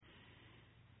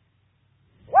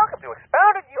to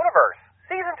Expounded Universe,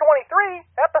 Season 23,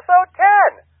 Episode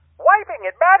 10, Wiping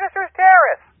at Magister's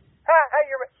Terrace. Hey,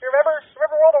 you remember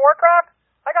World of Warcraft?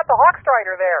 I got the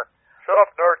Hawkstrider there. Shut up,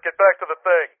 nerd. Get back to the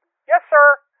thing. Yes, sir.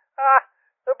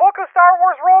 The Book of Star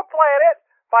Wars Rogue Planet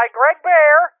by Greg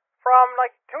Bear from,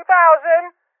 2000,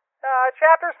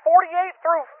 chapters 48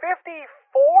 through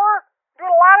 54. Doing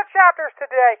a lot of chapters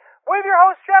today. With your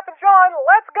hosts, Jeff and John,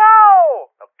 let's go!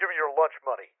 Now give me your lunch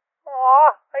money. Aw,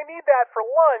 I need that for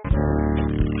lunch.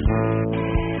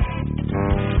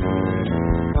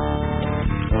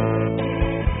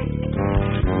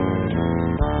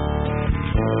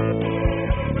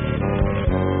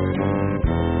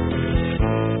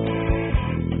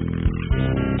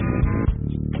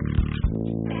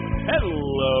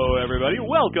 Hello, everybody.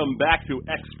 Welcome back to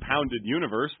Expounded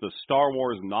Universe, the Star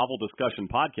Wars novel discussion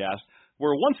podcast,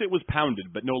 where once it was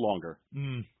pounded, but no longer.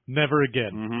 Never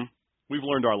again. Mm-hmm. We've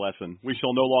learned our lesson. We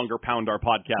shall no longer pound our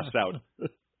podcasts out.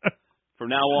 From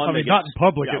now on, not in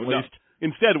public, at least. No.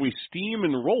 Instead, we steam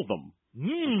and roll them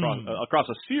across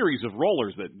a series of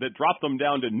rollers that drop them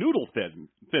down to noodle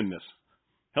thinness.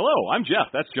 Hello, I'm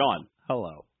Jeff. That's John.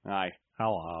 Hello. Hi.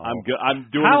 Hello. I'm good. I'm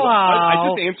doing. Hello. I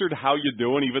just answered how you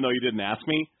doing, even though you didn't ask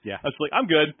me. Yeah. I was like, I'm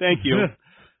good. Thank you.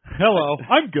 Hello.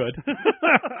 I'm good.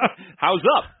 How's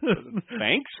up?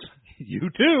 Thanks. You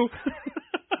too.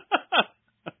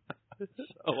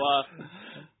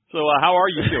 So how are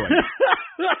you doing?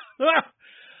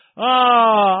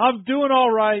 I'm doing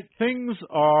all right. Things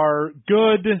are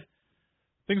good.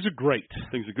 Things are great.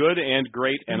 Things are good and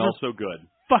great and also good.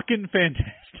 Fucking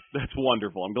fantastic. That's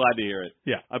wonderful. I'm glad to hear it.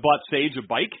 Yeah. I bought Sage a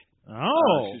bike.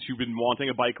 Oh. She's been wanting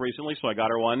a bike recently, so I got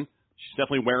her one. She's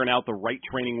definitely wearing out the right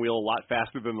training wheel a lot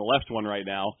faster than the left one right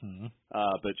now. Mm-hmm.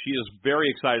 But she is very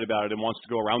excited about it and wants to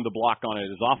go around the block on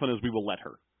it as often as we will let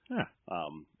her. Yeah.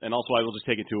 And also I will just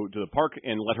take it to the park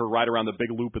and let her ride around the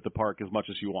big loop at the park as much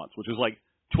as she wants, which is like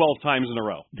 12 times in a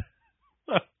row.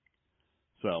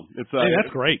 So it's hey, that's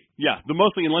great. Yeah,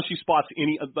 mostly unless she spots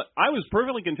any. But I was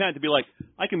perfectly content to be like,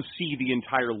 I can see the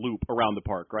entire loop around the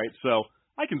park, right? So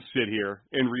I can sit here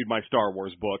and read my Star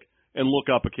Wars book and look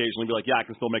up occasionally and be like, yeah, I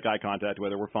can still make eye contact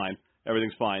with her. We're fine.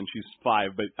 Everything's fine. She's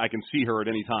 5, but I can see her at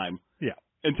any time. Yeah.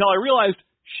 Until I realized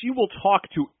she will talk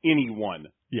to anyone.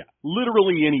 Yeah.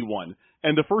 Literally anyone.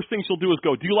 And the first thing she'll do is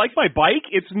go, do you like my bike?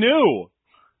 It's new.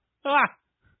 Ah.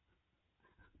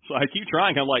 So I keep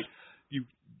trying. I'm like,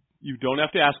 you don't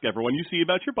have to ask everyone you see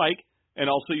about your bike, and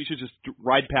also you should just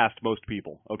ride past most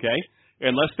people, okay?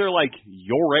 Unless they're like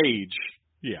your age.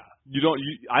 Yeah.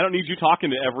 I don't need you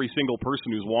talking to every single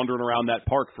person who's wandering around that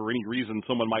park for any reason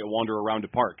someone might wander around a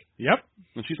park. Yep.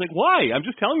 And she's like, why? I'm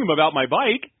just telling them about my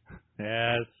bike.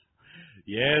 Yes.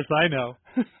 Yes, I know.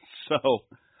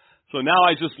 So now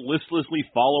I just listlessly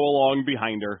follow along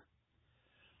behind her.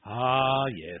 Ah,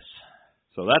 yes.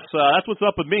 So that's what's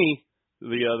up with me.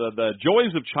 The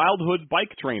joys of childhood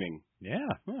bike training.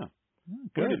 Yeah.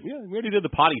 Good. We already did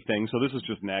the potty thing, so this is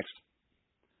just next.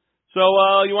 So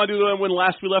you want to do when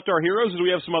last we left our heroes, or do we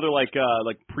have some other like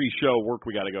pre-show work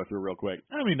we got to go through real quick?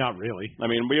 I mean, not really. I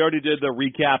mean, we already did the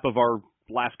recap of our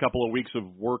last couple of weeks of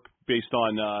work based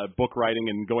on book writing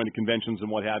and going to conventions and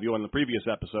what have you on the previous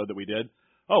episode that we did.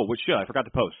 Oh, which shit, I forgot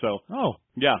to post. So. Oh.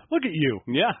 Yeah. Look at you.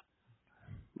 Yeah.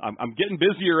 I'm getting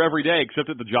busier every day, except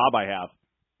at the job I have.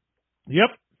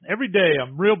 Yep. Every day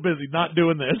I'm real busy not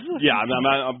doing this. Yeah,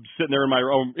 I'm sitting there in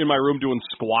my room doing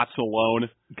squats alone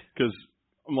because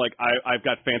I'm like I've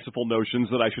got fanciful notions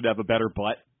that I should have a better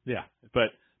butt. Yeah.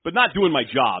 But not doing my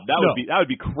job. That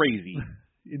would be crazy.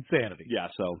 Insanity. Yeah,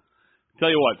 so tell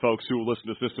you what, folks who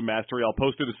listen to System Mastery, I'll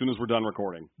post it as soon as we're done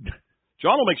recording.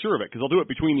 John will make sure of it because I'll do it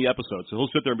between the episodes. So he'll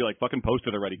sit there and be like, fucking post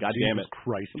it already. God damn it.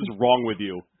 Christ. What's wrong with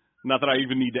you? Not that I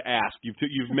even need to ask.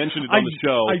 You've mentioned it on the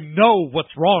show. I know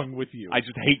what's wrong with you. I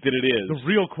just hate that it is. The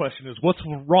real question is, what's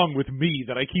wrong with me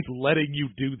that I keep letting you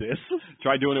do this?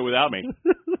 Try doing it without me.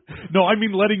 No, I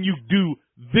mean letting you do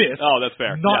this. Oh, that's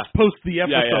fair. Not post the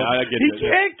episode. Yeah, I get it. He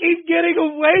can't keep getting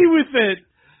away with it.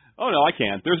 Oh, no, I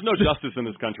can't. There's no justice in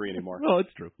this country anymore. No, it's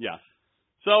true. Yeah.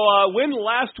 So when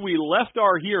last we left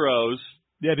our heroes...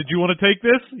 Yeah, did you want to take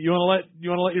this? You want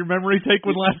to let your memory take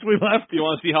when last we left? You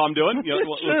want to see how I'm doing? Sure,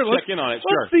 let's check in on it.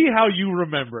 Sure. Let's see how you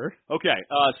remember. Okay.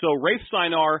 So Rafe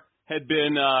Sinar had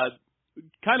been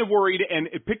kind of worried, and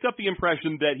it picked up the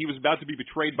impression that he was about to be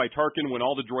betrayed by Tarkin when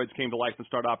all the droids came to life and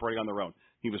started operating on their own.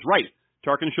 He was right.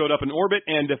 Tarkin showed up in orbit,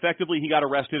 and effectively he got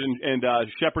arrested and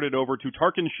shepherded over to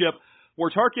Tarkin's ship, where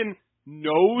Tarkin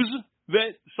knows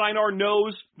that Sinar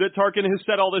knows that Tarkin has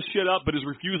set all this shit up, but is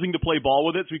refusing to play ball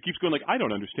with it, so he keeps going like, I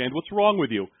don't understand. What's wrong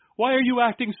with you? Why are you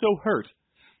acting so hurt?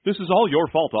 This is all your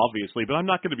fault, obviously, but I'm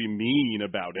not going to be mean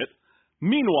about it.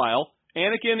 Meanwhile,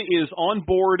 Anakin is on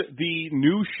board the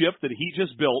new ship that he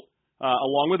just built,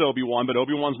 along with Obi-Wan, but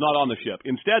Obi-Wan's not on the ship.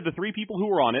 Instead, the three people who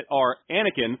are on it are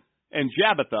Anakin and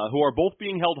Jabitha, who are both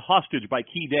being held hostage by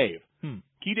Key Dave.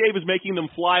 Key Dave is making them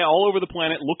fly all over the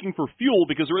planet looking for fuel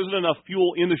because there isn't enough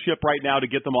fuel in the ship right now to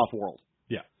get them off-world.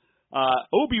 Yeah.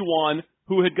 Obi-Wan,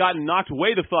 who had gotten knocked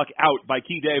way the fuck out by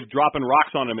Key Dave dropping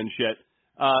rocks on him and shit,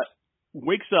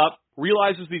 wakes up,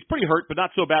 realizes he's pretty hurt, but not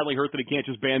so badly hurt that he can't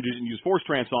just bandage and use Force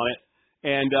Trance on it,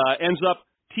 and ends up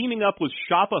teaming up with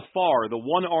Shappa Far, the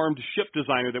one-armed ship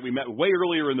designer that we met way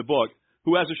earlier in the book,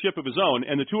 who has a ship of his own,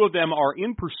 and the two of them are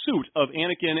in pursuit of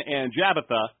Anakin and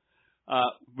Jabitha,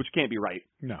 which can't be right.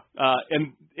 No.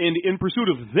 And in pursuit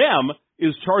of them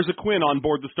is Charza Quinn on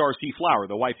board the Star Sea Flower,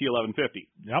 the YT-1150.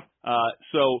 Yep.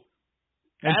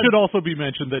 And should also be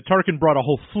mentioned that Tarkin brought a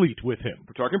whole fleet with him.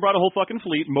 Tarkin brought a whole fucking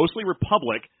fleet, mostly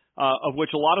Republic, of which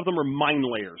a lot of them are mine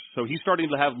layers. So he's starting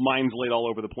to have mines laid all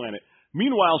over the planet.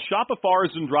 Meanwhile, Shappa Far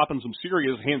has been dropping some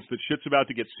serious hints that shit's about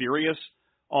to get serious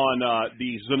on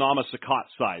the Zanama Sakat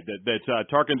side, that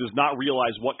Tarkin does not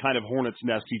realize what kind of hornet's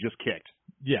nest he just kicked.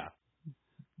 Yeah.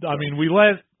 I mean,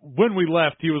 when we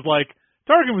left, he was like,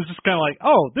 Tarkin was just kind of like,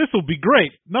 oh, this will be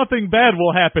great. Nothing bad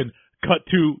will happen. Cut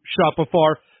to Shappa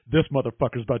Far. This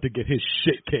motherfucker's about to get his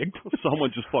shit kicked.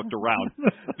 Someone just fucked around.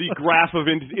 The graph of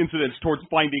incidents towards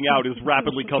finding out is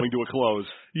rapidly coming to a close.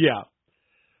 Yeah.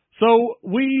 So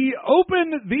we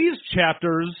open these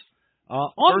chapters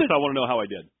First, I want to know how I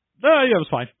did. Yeah, it was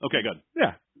fine. Okay, good.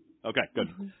 Yeah. Okay, good.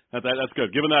 That's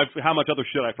good. Given how much other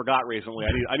shit I forgot recently,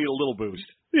 I need a little boost.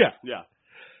 Yeah. Yeah.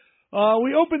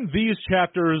 We open these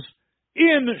chapters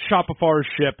in Shappa Far's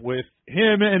ship with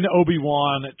him and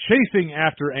Obi-Wan chasing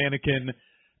after Anakin,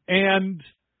 and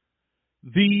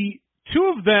the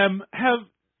two of them have,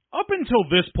 up until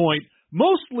this point,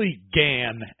 mostly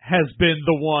Gan has been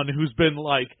the one who's been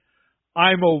like,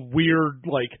 I'm a weird,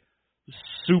 like,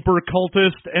 super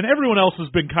cultist, and everyone else has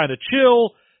been kind of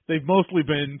chill. They've mostly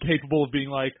been capable of being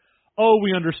like, oh,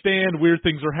 we understand weird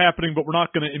things are happening, but we're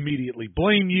not going to immediately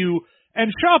blame you.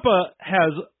 And Shappa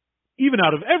has, even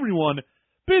out of everyone,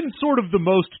 been sort of the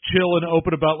most chill and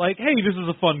open about like, hey, this is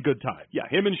a fun, good time. Yeah,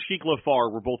 him and Shikla Far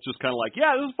were both just kind of like,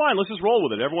 yeah, this is fine, let's just roll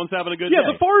with it. Everyone's having a good day.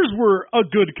 Yeah, the Fars were a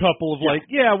good couple of like,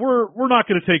 yeah, we're not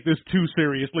going to take this too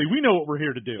seriously. We know what we're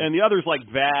here to do. And the others like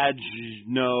Vaj,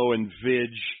 No, and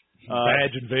Vij.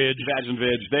 Vaj and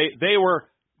Vij. They were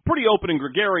pretty open and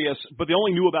gregarious, but they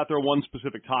only knew about their one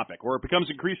specific topic, where it becomes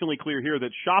increasingly clear here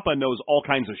that Shappa knows all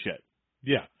kinds of shit.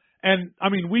 Yeah. And, I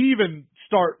mean, we even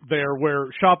start there where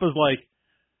Shappa's like,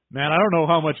 man, I don't know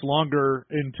how much longer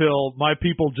until my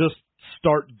people just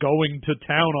start going to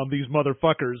town on these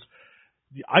motherfuckers.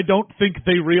 I don't think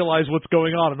they realize what's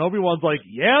going on. And Obi-Wan's like,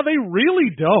 yeah, they really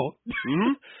don't.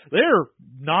 Mm-hmm. They're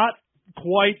not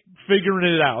quite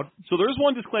figuring it out. So there's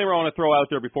one disclaimer I want to throw out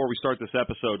there before we start this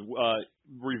episode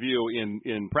review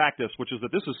in practice, which is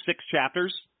that this is 6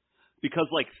 chapters, because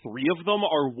like 3 of them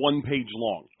are 1 page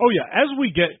long. Oh yeah, as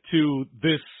we get to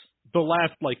the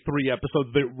last like 3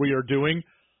 episodes that we are doing,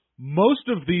 most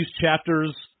of these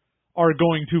chapters are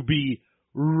going to be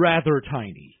rather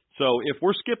tiny. So if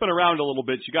we're skipping around a little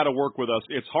bit, you got to work with us.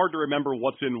 It's hard to remember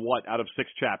what's in what out of 6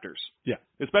 chapters. Yeah.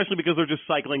 Especially because they're just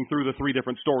cycling through the 3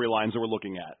 different storylines that we're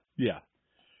looking at. Yeah.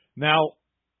 Now,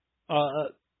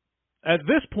 at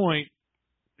this point,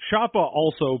 Shappa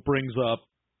also brings up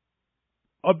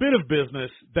a bit of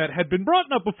business that had been brought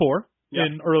up before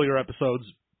in earlier episodes,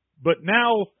 but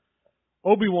now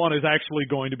Obi-Wan is actually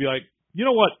going to be like, you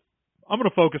know what? I'm going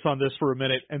to focus on this for a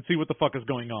minute and see what the fuck is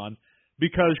going on.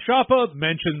 Because Shappa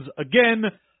mentions, again,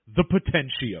 the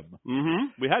potentium.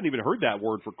 Mm-hmm. We hadn't even heard that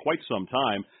word for quite some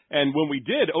time. And when we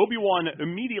did, Obi-Wan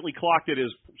immediately clocked it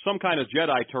as some kind of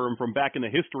Jedi term from back in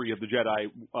the history of the Jedi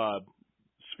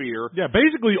sphere. Yeah,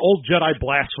 basically old Jedi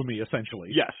blasphemy, essentially.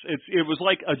 Yes, it was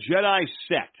like a Jedi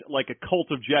sect, like a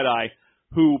cult of Jedi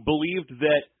who believed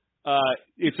that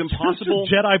it's impossible.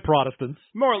 Jedi Protestants.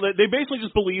 More, they basically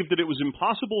just believed that it was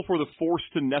impossible for the Force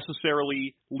to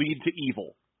necessarily lead to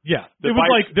evil. Yeah, it was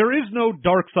like, there is no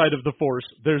dark side of the Force,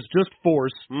 there's just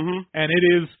Force, and it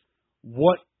is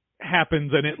what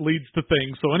happens and it leads to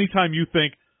things. So anytime you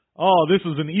think, oh, this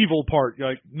is an evil part,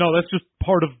 you're like, no, that's just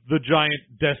part of the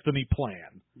giant destiny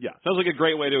plan. Yeah, sounds like a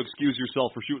great way to excuse yourself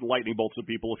for shooting lightning bolts at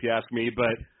people, if you ask me,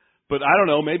 but I don't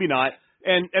know, maybe not.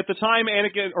 And at the time,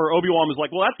 Anakin or Obi-Wan was like,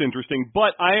 well, that's interesting,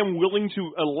 but I am willing to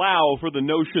allow for the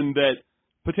notion that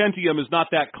potentium is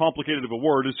not that complicated of a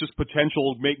word. It's just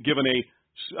potential given a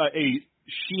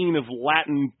sheen of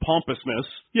Latin pompousness.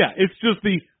 Yeah, it's just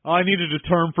I needed a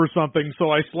term for something,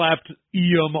 so I slapped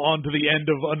 "eum" onto the end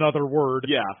of another word.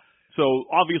 Yeah. So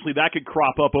obviously that could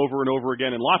crop up over and over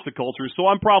again in lots of cultures, so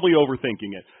I'm probably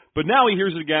overthinking it. But now he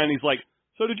hears it again, and he's like,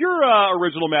 so did your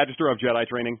original Magister have Jedi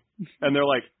training? And they're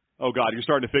like, oh, God, you're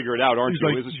starting to figure it out, aren't you?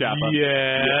 Like, Is it Shappa?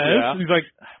 Yes. Yeah. He's like,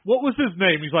 what was his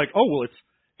name? He's like, oh, well,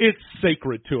 it's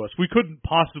sacred to us. We couldn't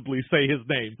possibly say his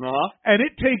name. Uh-huh. And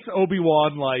it takes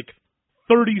Obi-Wan, like,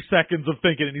 30 seconds of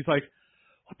thinking, and he's like,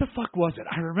 what the fuck was it?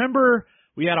 I remember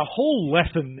we had a whole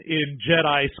lesson in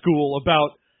Jedi school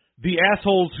about the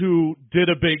assholes who did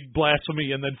a big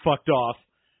blasphemy and then fucked off.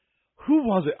 Who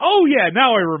was it? Oh, yeah,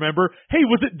 now I remember. Hey,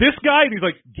 was it this guy? And he's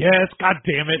like, yes, god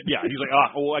damn it. Yeah, he's like,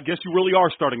 well, I guess you really are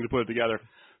starting to put it together.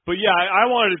 But yeah, I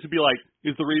wanted it to be like,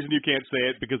 is the reason you can't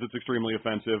say it because it's extremely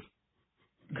offensive?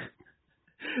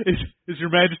 Is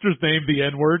your Magister's name the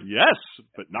N-word? Yes,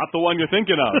 but not the one you're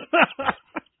thinking of.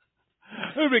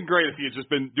 It would have been great if he had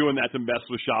just been doing that to mess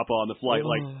with Shappa on the flight.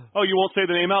 Like, oh, you won't say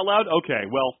the name out loud? Okay,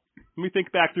 well, let me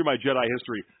think back through my Jedi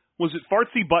history. Was it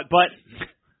Fartsy Butt?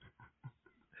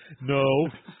 No.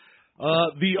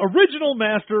 The original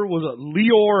Master was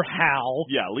Lior Hal.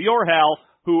 Yeah, Lior Hal,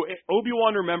 who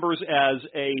Obi-Wan remembers as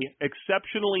a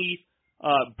exceptionally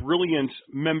brilliant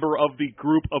member of the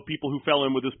group of people who fell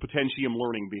in with this potentium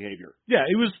learning behavior. Yeah,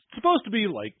 he was supposed to be,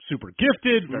 like, super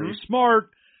gifted, very smart,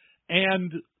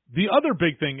 and the other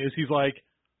big thing is he's like,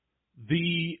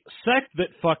 the sect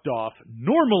that fucked off,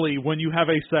 normally when you have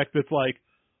a sect that's like,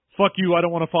 fuck you, I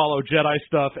don't want to follow Jedi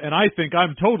stuff, and I think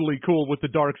I'm totally cool with the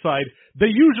dark side,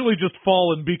 they usually just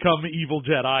fall and become evil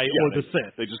Jedi or the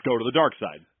Sith. They just go to the dark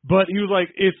side. But he was like,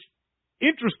 it's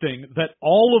interesting that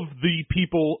all of the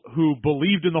people who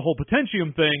believed in the whole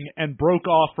potentium thing and broke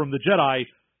off from the Jedi,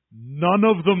 none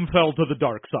of them fell to the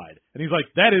dark side. And he's like,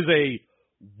 that is a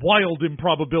wild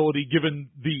improbability given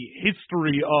the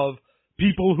history of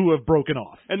people who have broken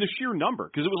off. And the sheer number,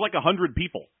 because it was like 100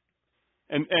 people.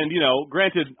 And you know,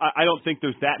 granted, I don't think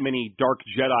there's that many dark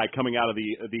Jedi coming out of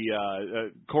the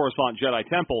Coruscant Jedi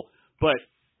Temple, but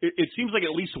it seems like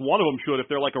at least one of them should if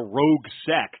they're like a rogue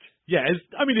sect. Yeah,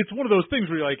 it's one of those things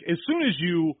where you're like, as soon as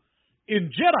you,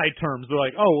 in Jedi terms, they're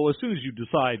like, oh, well, as soon as you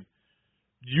decide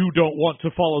you don't want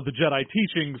to follow the Jedi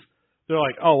teachings, they're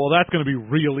like, oh, well, that's going to be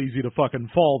real easy to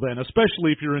fucking fall then,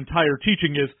 especially if your entire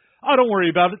teaching is, oh, don't worry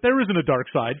about it, there isn't a dark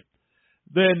side.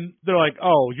 Then they're like,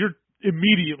 oh, you're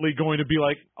immediately going to be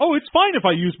like, oh, it's fine if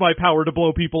I use my power to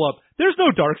blow people up. There's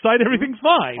no dark side, everything's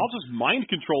fine. I'll just mind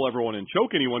control everyone and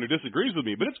choke anyone who disagrees with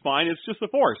me, but it's fine, it's just the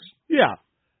Force. Yeah.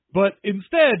 But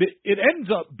instead, it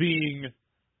ends up being,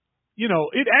 you know,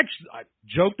 it actually, I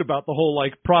joked about the whole,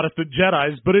 like, Protestant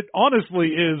Jedis, but it honestly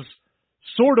is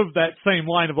sort of that same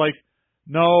line of, like,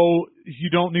 no,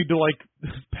 you don't need to, like,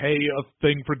 pay a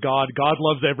thing for God. God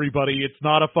loves everybody. It's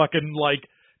not a fucking, like,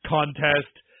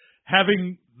 contest.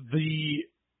 Having the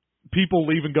people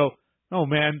leave and go, oh,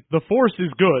 man, the Force is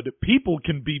good. People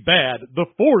can be bad. The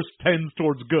Force tends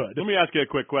towards good. Let me ask you a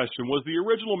quick question. Was the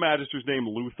original Magister's name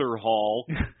Luther Hall?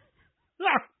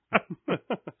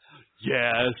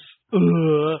 Yes.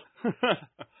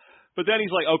 But then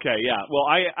he's like, okay, yeah, well,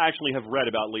 I actually have read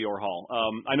about Lior Hall.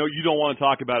 I know you don't want to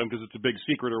talk about him because it's a big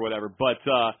secret or whatever, but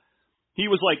he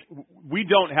was like, we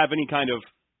don't have any kind of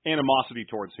animosity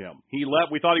towards him.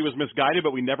 We thought he was misguided,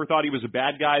 but we never thought he was a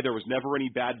bad guy. There was never any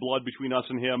bad blood between us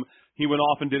and him. He went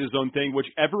off and did his own thing, which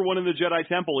everyone in the Jedi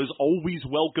Temple is always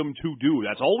welcome to do.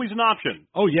 That's always an option.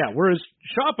 Oh, yeah, whereas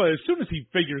Shappa, as soon as he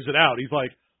figures it out, he's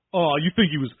like, oh, you think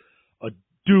he was a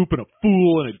dupe and a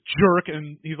fool and a jerk?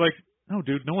 And he's like, no,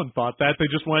 dude, no one thought that.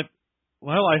 They just went,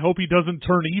 well, I hope he doesn't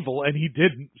turn evil, and he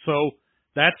didn't, so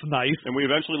that's nice. And we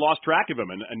eventually lost track of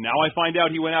him, and now I find out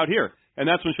he went out here. And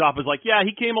that's when Shappa's like, yeah,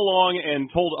 he came along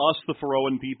and told us, the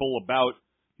Faroan people, about,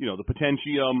 you know, the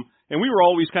potentium, and we were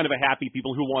always kind of a happy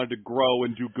people who wanted to grow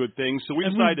and do good things, so we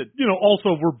decided... you know,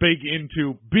 also we're big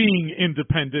into being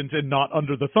independent and not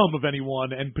under the thumb of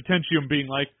anyone, and potentium being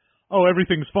like, oh,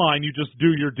 everything's fine, you just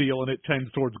do your deal and it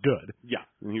tends towards good. Yeah,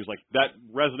 and he was like, that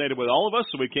resonated with all of us,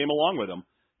 so we came along with him.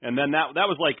 And then that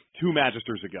was like 2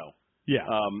 Magisters ago. Yeah,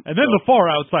 and then the Far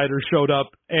Outsiders showed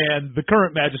up, and the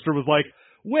current Magister was like,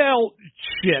 well,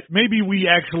 shit, maybe we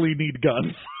actually need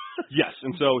guns. Yes,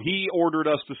 and so he ordered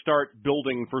us to start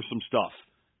building for some stuff.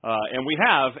 And we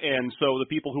have, and so the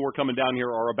people who are coming down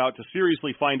here are about to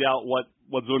seriously find out what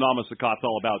Zonama Sakat's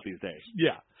all about these days.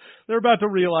 Yeah, they're about to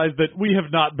realize that we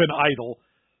have not been idle,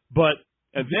 but...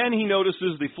 And then he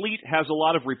notices the fleet has a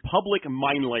lot of Republic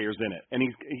mine layers in it, and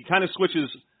he kind of switches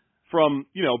from,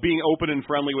 you know, being open and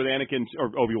friendly with Anakin,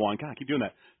 or Obi-Wan, God, I keep doing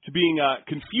that, to being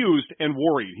confused and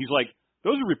worried. He's like,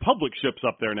 those are Republic ships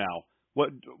up there now. What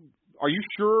are you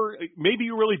sure? Maybe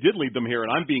you really did lead them here,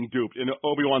 and I'm being duped. And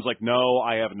Obi-Wan's like, no,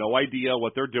 I have no idea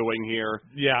what they're doing here.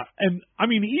 Yeah, and I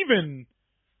mean, even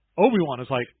Obi-Wan is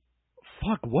like,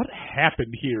 fuck, what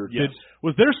happened here? Yes.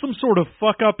 Was there some sort of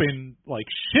fuck up in, like,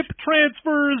 ship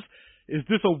transfers? Is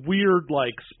this a weird,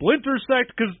 like, splinter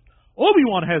sect? Because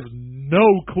Obi-Wan has no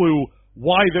clue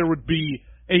why there would be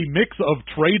a mix of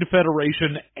Trade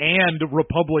Federation and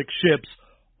Republic ships,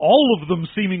 all of them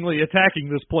seemingly attacking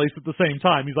this place at the same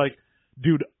time. He's like,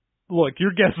 dude, look,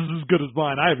 your guess is as good as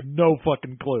mine. I have no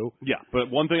fucking clue. Yeah, but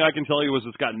one thing I can tell you is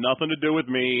it's got nothing to do with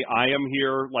me. I am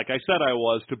here, like I said I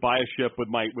was, to buy a ship with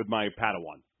my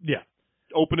Padawan. Yeah.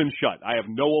 Open and shut. I have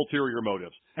no ulterior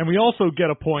motives. And we also get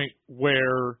a point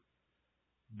where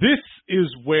this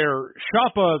is where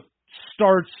Shappa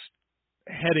starts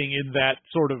heading in that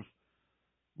sort of,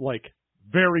 like,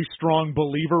 very strong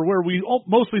believer, where we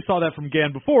mostly saw that from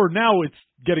Gan before. Now it's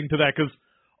getting to that, because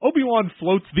Obi-Wan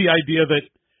floats the idea that,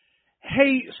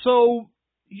 hey, so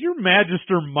your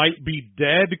Magister might be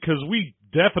dead, because we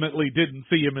definitely didn't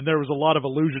see him, and there was a lot of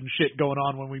illusion shit going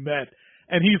on when we met.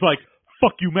 And he's like,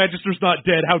 fuck you, Magister's not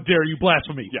dead, how dare you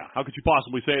blasphemy? Yeah, how could you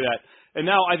possibly say that? And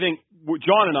now I think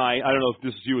John and I don't know if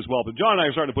this is you as well, but John and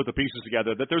I are starting to put the pieces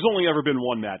together that there's only ever been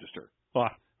one Magister.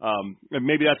 And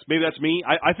maybe that's me.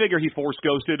 I figure he force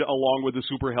ghosted along with the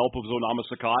super help of Zonama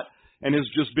Sakat and has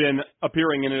just been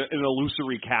appearing in an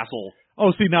illusory castle.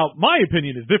 Oh, see, now my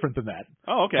opinion is different than that.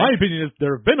 Oh, okay. My opinion is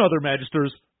there have been other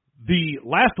Magisters. The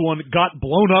last one got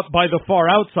blown up by the Far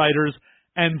Outsiders,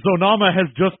 and Zonama has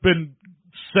just been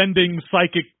sending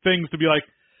psychic things to be like,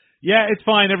 yeah, it's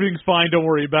fine, everything's fine, don't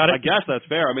worry about it. I guess that's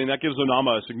fair. I mean, that gives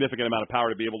Onama a significant amount of power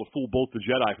to be able to fool both the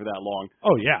Jedi for that long.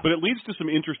 Oh, yeah. But it leads to some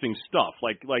interesting stuff.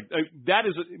 That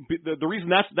is the reason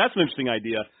that's an interesting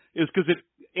idea is because it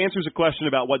answers a question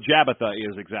about what Jabbatha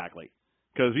is exactly.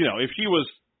 Because, you know, if she was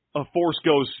a Force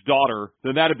Ghost's daughter,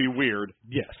 then that'd be weird.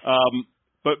 Yes.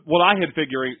 But what I had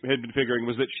been figuring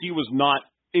was that she was not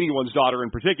anyone's daughter in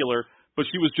particular, but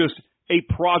she was just a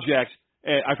project.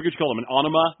 I forget what you call them, an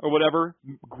anima or whatever,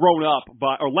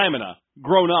 Lamina,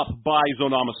 grown up by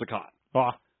Zonama Sakat.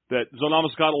 That Zonama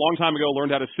Sakat a long time ago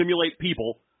learned how to simulate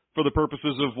people for the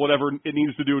purposes of whatever it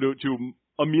needs to do to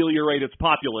ameliorate its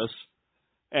populace,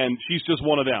 and she's just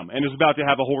one of them, and is about to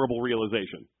have a horrible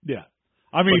realization. Yeah.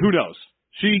 I mean, but who knows?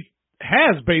 She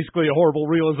has basically a horrible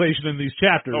realization in these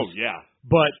chapters. Oh, yeah.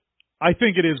 But I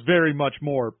think it is very much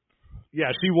more,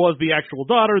 yeah, she was the actual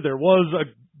daughter, there was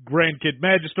a grandkid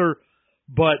Magister,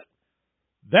 but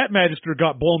that Magister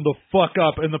got blown the fuck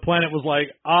up, and the planet was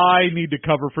like, I need to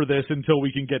cover for this until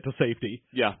we can get to safety.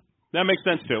 Yeah, that makes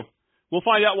sense, too. We'll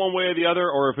find out one way or the other,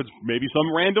 or if it's maybe some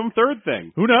random third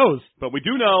thing. Who knows? But we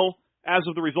do know, as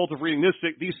of the result of reading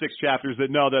these 6 chapters,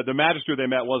 that no, the Magister they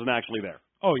met wasn't actually there.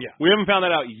 Oh, yeah. We haven't found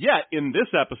that out yet in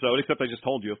this episode, except I just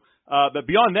told you. But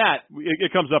beyond that,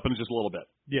 it comes up in just a little bit.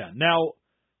 Yeah, now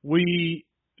we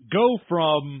go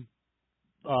from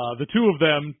the two of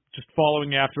them just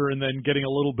following after and then getting a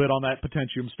little bit on that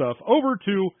Potentium stuff over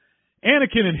to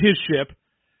Anakin and his ship,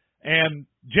 and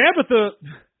Jabbatha...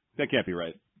 That can't be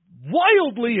right.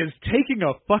 Wildly is taking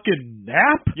a fucking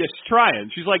nap? Yeah, she's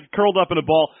trying. She's like curled up in a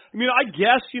ball. I mean, I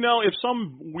guess, you know, if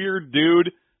some weird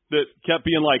dude that kept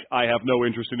being like, I have no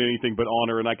interest in anything but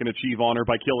honor and I can achieve honor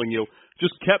by killing you,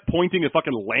 just kept pointing a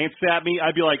fucking lance at me,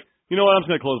 I'd be like, you know what, I'm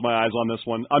just going to close my eyes on this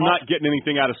one. I'm not getting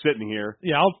anything out of sitting here.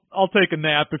 Yeah, I'll take a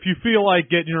nap. If you feel like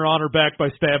getting your honor back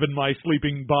by stabbing my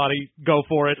sleeping body, go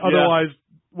for it. Otherwise,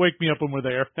 wake me up when we're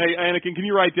there. Hey, Anakin, can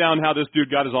you write down how this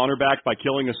dude got his honor back by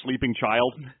killing a sleeping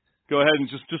child? Go ahead and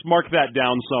just mark that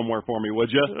down somewhere for me, would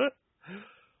you?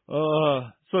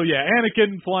 So yeah,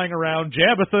 Anakin flying around,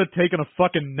 Jabbatha taking a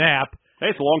fucking nap.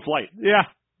 Hey, it's a long flight. Yeah.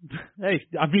 Hey,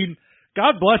 I mean,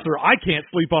 God bless her. I can't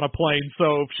sleep on a plane,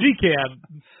 so if she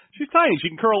can... She's tiny. She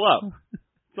can curl up.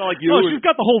 It's not like you. Oh, she's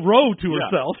got the whole row to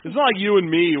herself. It's not like you and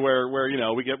me, where you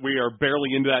know we are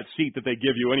barely into that seat that they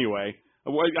give you anyway.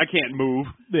 I can't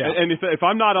move. Yeah. And if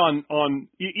I'm not on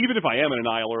even if I am in an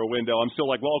aisle or a window, I'm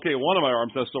still like, well, okay, one of my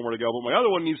arms has somewhere to go, but my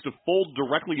other one needs to fold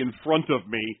directly in front of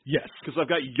me. Yes. Because I've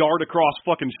got yard across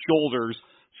fucking shoulders.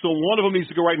 So one of them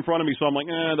needs to go right in front of me. So I'm like,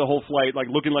 the whole flight,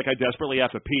 like looking like I desperately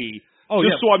have to pee. Oh,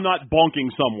 just so I'm not bonking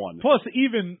someone. Plus,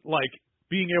 even like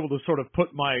being able to sort of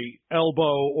put my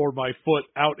elbow or my foot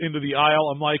out into the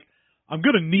aisle, I'm like, I'm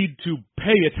going to need to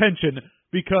pay attention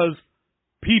because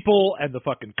people and the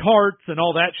fucking carts and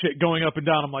all that shit going up and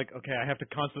down, I'm like, okay, I have to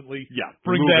constantly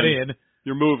bring that in.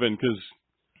 You're moving because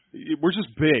we're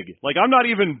just big. Like, I'm not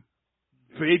even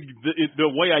big the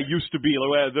way I used to be.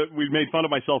 The way that we made fun of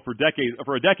myself for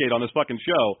a decade on this fucking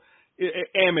show.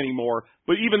 am anymore.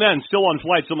 But even then, still on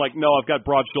flights, I'm like, no, I've got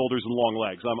broad shoulders and long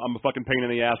legs. I'm a fucking pain in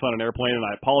the ass on an airplane, and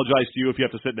I apologize to you if you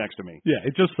have to sit next to me. Yeah,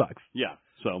 it just sucks. Yeah.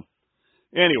 So,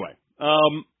 anyway, so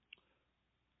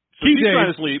Key he's Dave,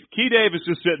 trying to sleep. Key Dave is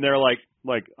just sitting there like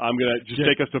I'm gonna just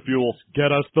take us to fuel.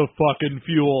 Get us the fucking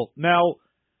fuel. Now,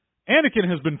 Anakin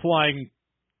has been flying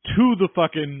to the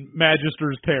fucking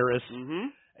Magister's Terrace,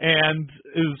 and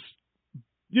is,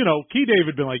 Key Dave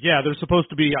had been like, yeah, there's supposed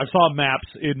to be, I saw maps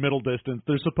in middle distance,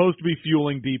 there's supposed to be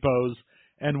fueling depots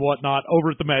and whatnot over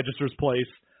at the Magister's place.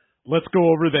 Let's go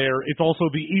over there. It's also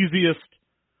the easiest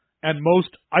and most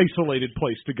isolated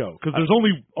place to go, because there's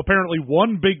only apparently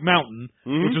one big mountain,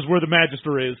 which is where the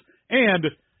Magister is, and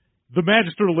the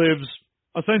Magister lives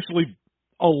essentially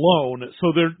alone, so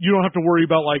you don't have to worry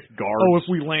about, like, guards. Oh, if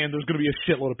we land, there's going to be a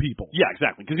shitload of people. Yeah,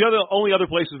 exactly, because the only other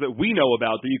places that we know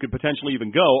about that you could potentially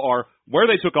even go are where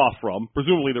they took off from.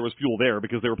 Presumably there was fuel there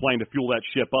because they were planning to fuel that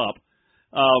ship up.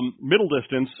 Middle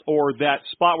distance, or that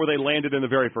spot where they landed in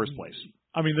the very first place.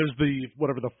 I mean, there's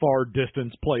whatever the far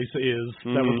distance place is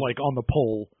that was, like, on the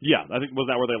pole. Yeah, I think, was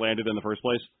that where they landed in the first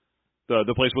place?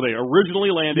 The place where they originally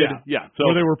landed? Yeah. So,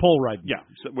 where they were pole riding. Yeah,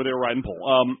 where they were riding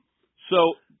pole.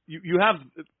 So you have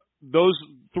those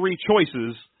three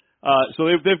choices. So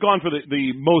they've gone for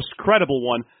the most credible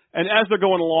one. And as they're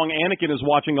going along, Anakin is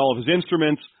watching all of his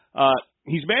instruments.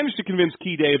 He's managed to convince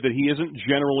Key Dave that he isn't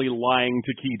generally lying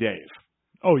to Key Dave.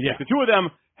 Oh, yeah. Like, the two of them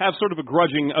have sort of a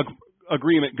grudging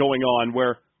agreement going on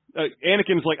where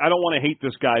Anakin's like, I don't want to hate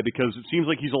this guy because it seems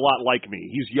like he's a lot like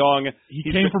me. He's young. He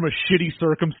came from a shitty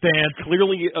circumstance.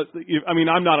 Clearly, I mean,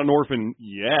 I'm not an orphan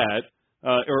yet.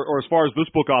 Or as far as this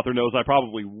book author knows, I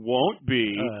probably won't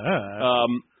be.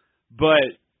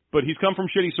 But he's come from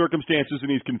shitty circumstances and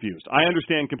he's confused. I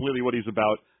understand completely what he's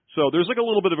about. So there's like a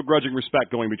little bit of a grudging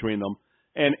respect going between them.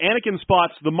 And Anakin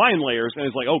spots the mine layers and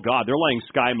is like, oh God, they're laying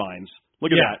sky mines. Look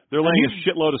at that. They're laying a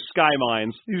shitload of sky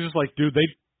mines. He's just like, dude,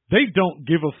 they don't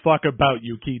give a fuck about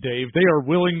you, Key Dave. They are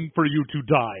willing for you to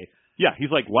die. Yeah, he's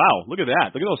like, wow, look at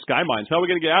that. Look at those sky mines. How are we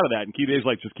going to get out of that? And Key Dave's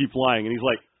like, just keep flying. And he's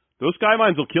like, those sky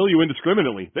mines will kill you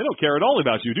indiscriminately. They don't care at all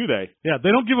about you, do they? Yeah, they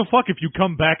don't give a fuck if you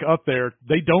come back up there.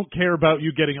 They don't care about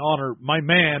you getting honor. My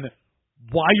man,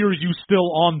 why are you still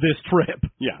on this trip?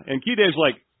 Yeah, and Key Dave's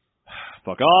like,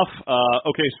 fuck off.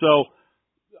 Okay, so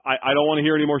I don't want to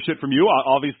hear any more shit from you.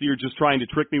 Obviously, you're just trying to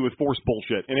trick me with force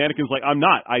bullshit. And Anakin's like, I'm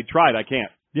not. I tried. I can't.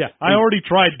 Yeah, I already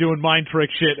tried doing mind trick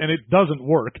shit, and it doesn't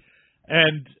work.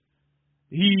 And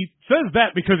he says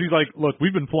that because he's like, look,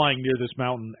 we've been flying near this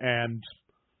mountain, and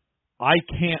I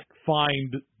can't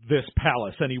find this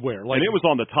palace anywhere. Like, and it was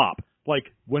on the top. Like,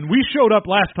 when we showed up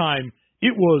last time,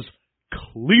 it was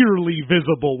clearly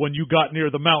visible when you got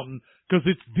near the mountain, because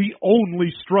it's the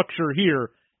only structure here.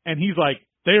 And he's like,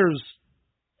 there's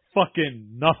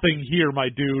fucking nothing here, my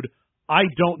dude. I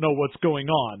don't know what's going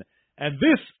on. And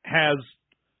this has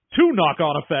two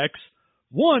knock-on effects.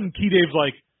 One, Key Dave's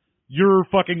like, you're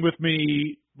fucking with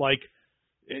me, like,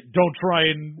 don't try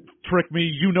and trick me.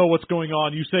 You know what's going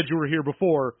on. You said you were here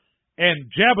before.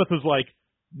 And Jabbatha's like,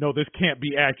 no, this can't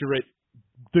be accurate.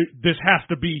 This has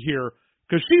to be here.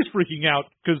 Because she's freaking out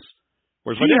because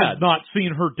she has not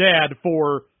seen her dad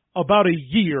for about a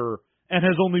year and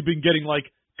has only been getting, like,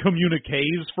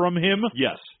 communiques from him.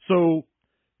 Yes. So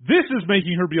this is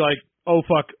making her be like, oh,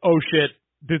 fuck, oh, shit,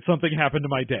 did something happen to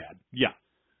my dad? Yeah.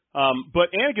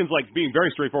 But Anakin's like being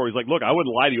very straightforward. He's like, look, I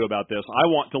wouldn't lie to you about this. I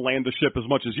want to land the ship as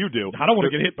much as you do. I don't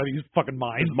want to get hit by these fucking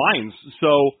mines. Mines.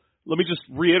 So let me just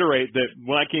reiterate that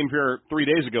when I came here 3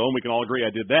 days ago, and we can all agree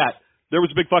I did that, there was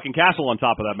a big fucking castle on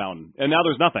top of that mountain. And now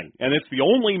there's nothing. And it's the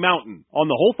only mountain on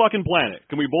the whole fucking planet.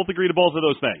 Can we both agree to both of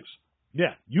those things?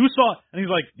 Yeah. You saw, and he's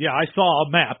like, yeah, I saw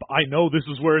a map. I know this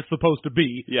is where it's supposed to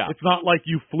be. Yeah. It's not like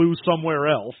you flew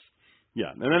somewhere else.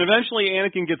 Yeah, and then eventually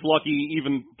Anakin gets lucky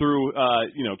even through,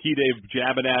 Key Dave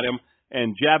jabbing at him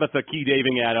and Jabbatha Key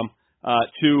Daving at him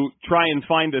to try and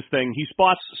find this thing. He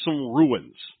spots some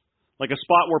ruins, like a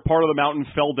spot where part of the mountain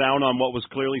fell down on what was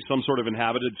clearly some sort of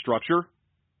inhabited structure.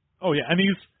 Oh, yeah, and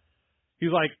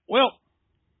he's like, well,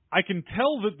 I can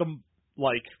tell that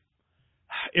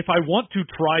if I want to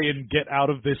try and get out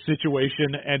of this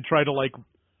situation and try to,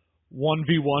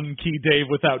 1v1 Key Dave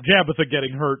without Jabbatha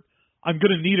getting hurt, I'm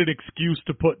going to need an excuse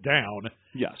to put down.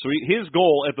 Yeah, so his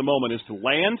goal at the moment is to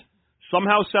land,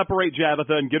 somehow separate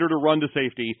Jabbatha and get her to run to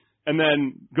safety, and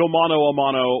then go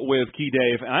mano-a-mano with Key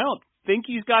Dave. And I don't think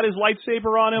he's got his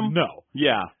lightsaber on him. No.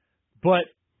 Yeah. But,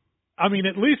 I mean,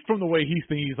 at least from the way he's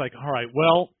thinking, he's like, all right,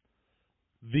 well,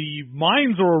 the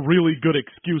mines are a really good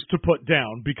excuse to put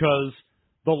down because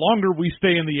the longer we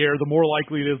stay in the air, the more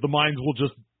likely it is the mines will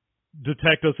just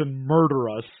detect us and murder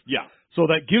us. Yeah. So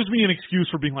that gives me an excuse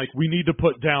for being like, we need to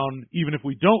put down, even if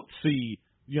we don't see,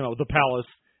 the palace.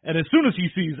 And as soon as he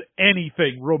sees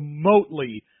anything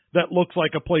remotely that looks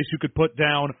like a place you could put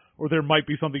down, or there might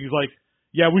be something, he's like,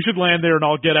 yeah, we should land there and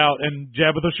I'll get out, and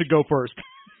Jabba should go first.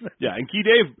 Yeah, and Key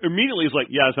Dave immediately is like,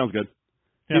 yeah, that sounds good.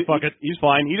 Yeah, fuck it. He's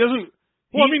fine. He doesn't...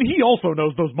 Well, I mean, he also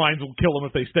knows those mines will kill him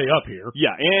if they stay up here.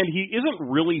 Yeah, and he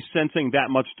isn't really sensing that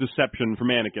much deception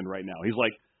from Anakin right now. He's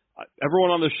like,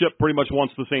 everyone on the ship pretty much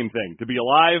wants the same thing, to be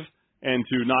alive and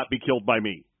to not be killed by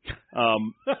me.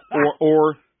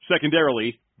 Or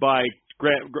secondarily, by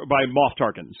Moff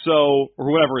Tarkin, or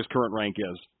whatever his current rank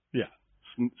is. Yeah.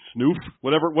 Snoof?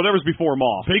 Whatever's before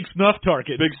Moff. Big Snuff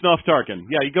Tarkin. Big Snuff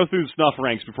Tarkin. Yeah, you go through the snuff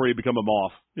ranks before you become a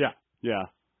Moff. Yeah. Yeah.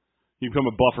 You become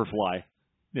a bufferfly.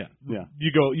 Yeah. Yeah.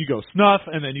 You go Snuff,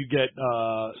 and then you get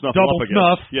double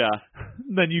Snuff. Yeah.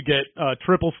 Then you get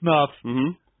triple Snuff.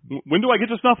 Mm-hmm. When do I get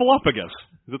to Snuffleupagus?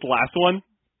 Is it the last one?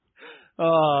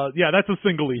 Yeah, that's a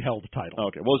singly held title.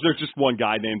 Okay. Well, is there just one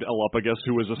guy named Elupagus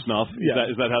who is a Snuff? Yeah.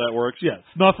 Is that how that works? Yeah,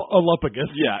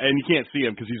 Snuffleupagus. Yeah, and you can't see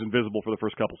him because he's invisible for the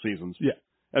first couple seasons. Yeah.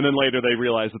 And then later they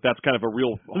realized that that's kind of a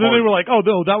real... And then they were like, oh,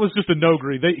 no, that was just a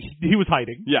Nogri. He was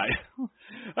hiding. Yeah.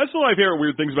 That's one of my favorite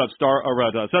weird things about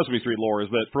Sesame Street lore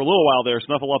is that for a little while there,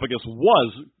 Snuffleupagus was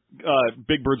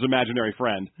Big Bird's imaginary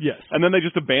friend. Yes. And then they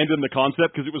just abandoned the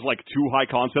concept because it was like too high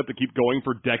concept to keep going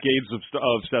for decades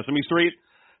of Sesame Street.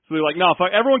 So they're like, no,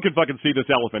 everyone can fucking see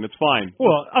this elephant. It's fine.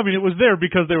 Well, I mean, it was there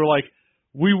because they were like,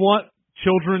 we want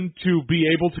children to be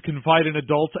able to confide in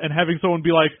adults, and having someone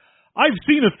be like, I've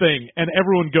seen a thing, and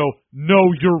everyone go,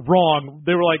 no, you're wrong.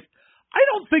 They were like, I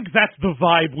don't think that's the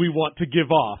vibe we want to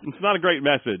give off. It's not a great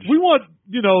message. We want,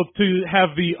 to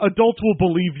have the adults will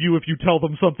believe you if you tell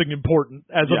them something important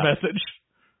as a message.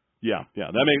 Yeah,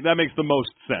 that makes the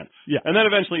most sense. Yeah. And then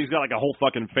eventually he's got like a whole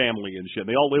fucking family and shit.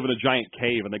 They all live in a giant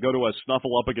cave, and they go to a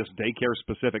Snuffleupagus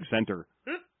daycare-specific center.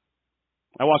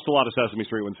 I watched a lot of Sesame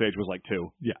Street when Sage was like 2.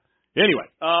 Yeah.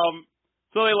 Anyway,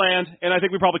 so they land, and I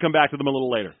think we probably come back to them a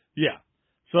little later. Yeah.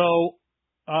 So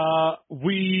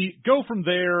we go from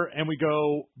there, and we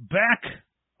go back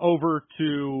over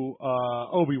to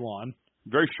Obi-Wan.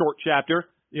 Very short chapter.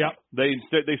 Yeah. They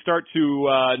start to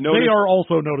notice... They are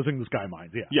also noticing the sky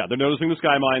mines, yeah. Yeah, they're noticing the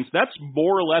sky mines. That's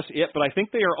more or less it, but I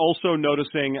think they are also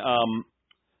noticing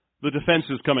the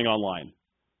defenses coming online.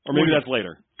 Or maybe that's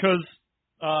later. Because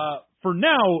for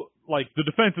now, like, the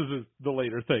defenses is the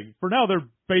later thing. For now, they're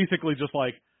basically just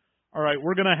like, all right,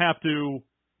 we're going to have to,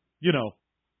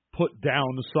 put down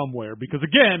somewhere. Because,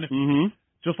 again,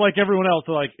 just like everyone else,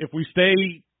 like, if we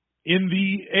stay in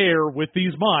the air with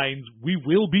these mines, we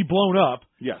will be blown up.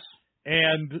 Yes.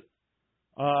 And,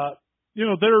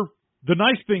 the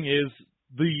nice thing is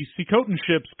the Seacotan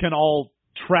ships can all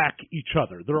track each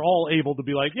other. They're all able to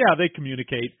be like, yeah, they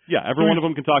communicate. Yeah, every one of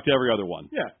them can talk to every other one.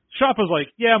 Yeah. Shoppa's like,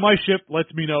 yeah, my ship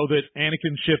lets me know that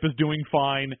Anakin's ship is doing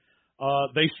fine.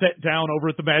 They set down over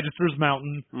at the Magister's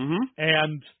Mountain.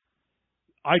 And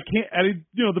I can't,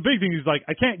 the big thing is like,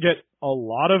 I can't get a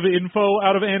lot of info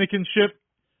out of Anakin's ship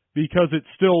because it's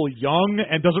still young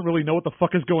and doesn't really know what the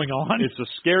fuck is going on. It's a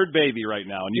scared baby right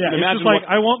now. And you can it's imagine just like,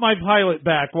 I want my pilot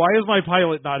back. Why is my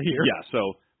pilot not here? Yeah,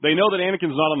 so they know that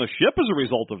Anakin's not on the ship as a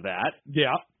result of that.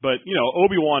 Yeah. But,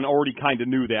 Obi-Wan already kind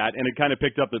of knew that, and it kind of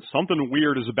picked up that something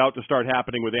weird is about to start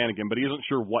happening with Anakin, but he isn't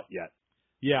sure what yet.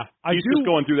 Yeah. He's just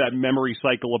going through that memory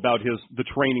cycle about the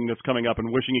training that's coming up and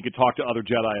wishing he could talk to other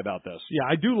Jedi about this. Yeah,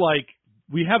 I do like,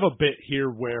 we have a bit here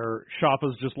where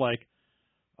Shoppa's just like,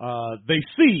 they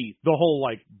see the whole,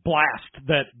 like, blast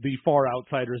that the Far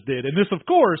Outsiders did. And this, of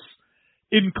course,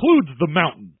 includes the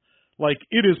mountain. Like,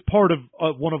 it is part of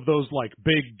one of those, like,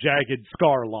 big, jagged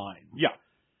scar lines. Yeah.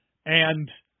 And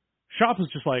Shoppa's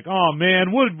just like, oh,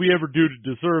 man, what did we ever do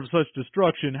to deserve such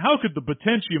destruction? How could the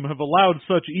Potentium have allowed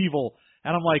such evil?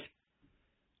 And I'm like,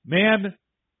 man,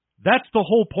 that's the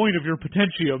whole point of your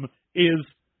Potentium, is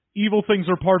evil things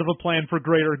are part of a plan for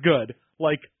greater good.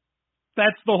 Like,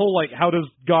 that's the whole, like, how does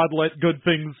God let good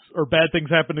things or bad things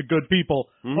happen to good people?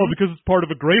 Oh, because it's part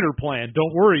of a greater plan.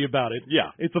 Don't worry about it.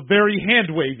 Yeah. It's a very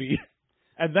hand-wavy.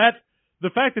 And the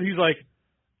fact that he's like,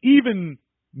 even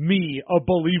me, a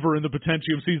believer in the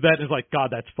Potentium, sees that and is like, God,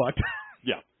 that's fucked.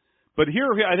 Yeah. But here,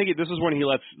 I think this is when he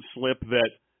lets slip that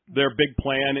their big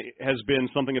plan has been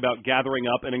something about gathering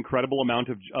up an incredible amount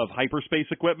of hyperspace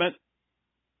equipment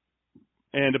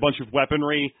and a bunch of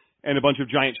weaponry and a bunch of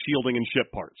giant shielding and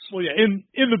ship parts. Well, yeah,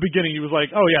 in the beginning, he was like,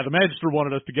 oh, yeah, the Magister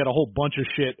wanted us to get a whole bunch of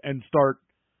shit and start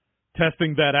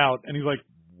testing that out. And he's like,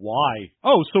 why?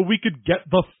 Oh, so we could get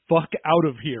the fuck out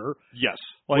of here. Yes.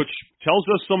 Which tells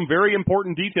us some very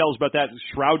important details about that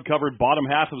shroud-covered bottom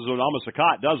half of Zonama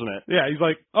Sakat, doesn't it? Yeah, he's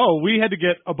like, oh, we had to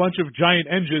get a bunch of giant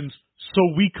engines so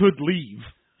we could leave.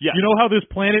 Yeah. You know how this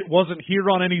planet wasn't here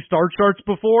on any star charts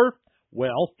before?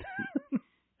 Well,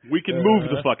 we can move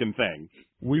the fucking thing.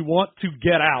 We want to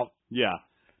get out. Yeah.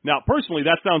 Now, personally,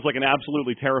 that sounds like an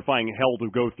absolutely terrifying hell to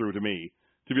go through to me.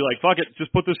 To be like, fuck it,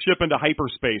 just put this ship into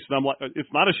hyperspace. And I'm like, it's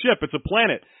not a ship, it's a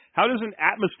planet. How does an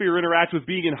atmosphere interact with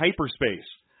being in hyperspace?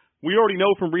 We already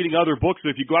know from reading other books that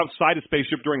if you go outside a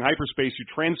spaceship during hyperspace, you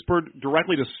transfer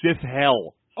directly to Sith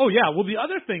hell. Oh, yeah. Well, the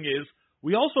other thing is,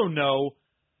 we also know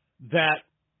that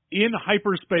in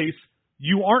hyperspace,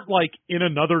 you aren't like in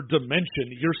another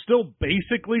dimension. You're still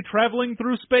basically traveling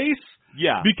through space.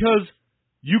 Yeah. Because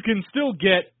you can still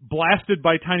get blasted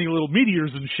by tiny little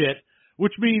meteors and shit,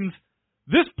 which means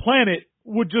this planet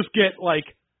would just get, like,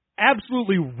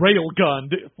 absolutely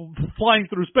railgunned flying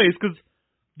through space, because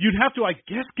you'd have to, I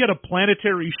guess, get a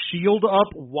planetary shield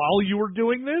up while you were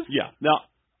doing this? Yeah. Now,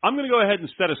 I'm going to go ahead and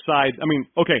set aside,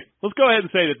 let's go ahead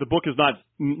and say that the book is not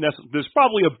there's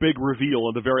probably a big reveal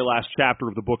in the very last chapter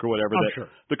of the book or whatever, sure.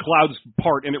 The clouds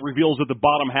part and it reveals that the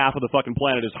bottom half of the fucking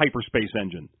planet is hyperspace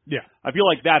engine. Yeah. I feel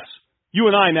like you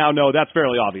and I now know that's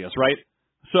fairly obvious, right?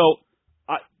 So,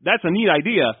 that's a neat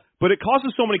idea, but it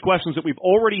causes so many questions that we've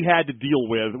already had to deal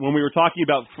with when we were talking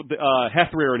about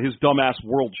Hethrir and his dumbass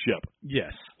world ship.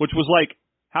 Yes. Which was like,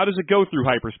 how does it go through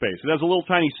hyperspace? It has a little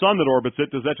tiny sun that orbits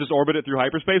it. Does that just orbit it through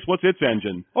hyperspace? What's its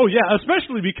engine? Oh, yeah,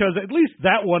 especially because at least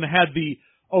that one had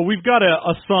we've got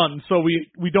a sun, so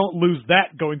we don't lose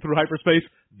that going through hyperspace.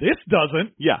 This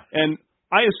doesn't. Yeah, and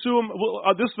I assume,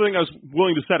 this thing I was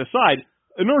willing to set aside,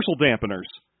 inertial dampeners.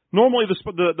 Normally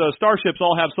the starships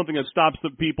all have something that stops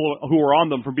the people who are on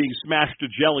them from being smashed to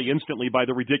jelly instantly by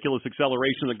the ridiculous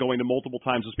acceleration that going to multiple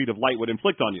times the speed of light would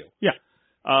inflict on you. Yeah.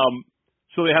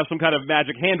 So they have some kind of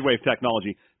magic handwave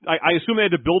technology. I assume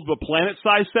they had to build a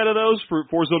planet-sized set of those for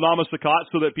Zonama Sakat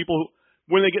so that people,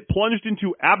 when they get plunged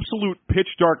into absolute pitch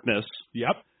darkness,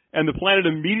 yep, and the planet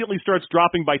immediately starts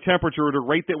dropping by temperature at a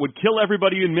rate that would kill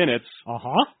everybody in minutes,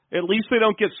 at least they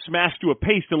don't get smashed to a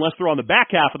paste unless they're on the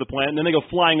back half of the planet, and then they go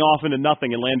flying off into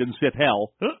nothing and land in Sith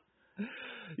hell.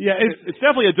 Yeah, it's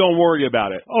definitely a don't worry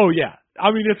about it. Oh, yeah.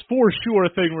 I mean, it's for sure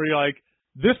a thing where you're like,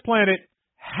 this planet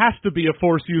has to be a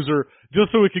Force user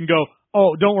just so it can go,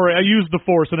 oh, don't worry, I used the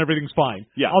Force and everything's fine.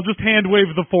 Yeah. I'll just hand wave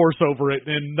the Force over it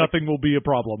and nothing will be a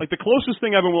problem. Like, the closest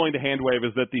thing I've been willing to hand wave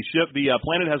is that the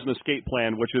planet has an escape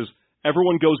plan, which is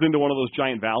everyone goes into one of those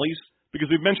giant valleys, because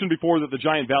we've mentioned before that the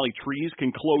giant valley trees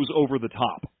can close over the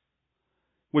top,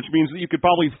 which means that you could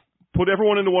probably put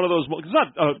everyone into one of those, it's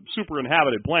not a super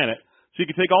inhabited planet, so you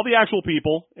could take all the actual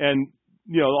people and,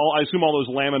 I assume all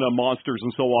those lamina monsters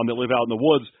and so on that live out in the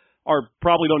woods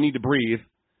probably don't need to breathe.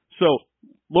 So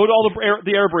load all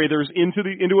the air breathers into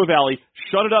a valley,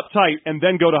 shut it up tight, and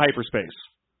then go to hyperspace.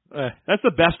 That's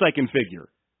the best I can figure.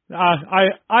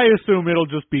 I assume it'll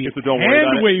just be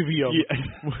hand wavium.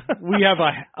 Yeah. We have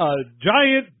a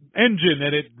giant engine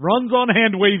and it runs on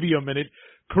hand wavium and it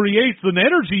creates an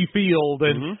energy field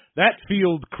and that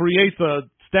field creates a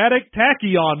static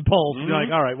tachyon pulse. You're like,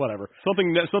 all right, whatever.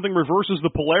 Something reverses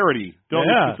the polarity.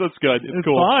 That's good. It's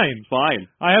cool. Fine. It's fine.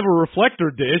 I have a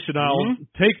reflector dish, and I'll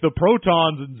take the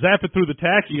protons and zap it through the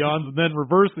tachyons, and then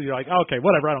reverse it. You're like, okay,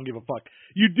 whatever. I don't give a fuck.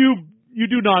 You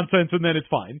do nonsense, and then it's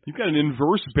fine. You've got an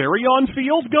inverse baryon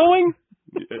field going.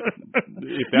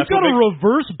 You've got a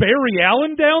reverse Barry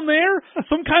Allen down there?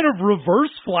 Some kind of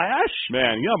reverse flash?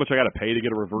 Man, you know how much I got to pay to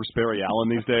get a reverse Barry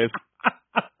Allen these days?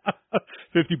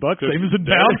 $50, same as in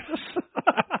town.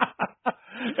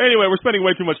 Anyway, we're spending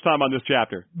way too much time on this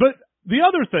chapter. But the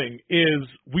other thing is,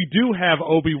 we do have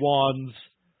Obi-Wan's,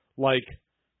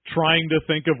 trying to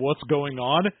think of what's going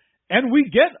on, and we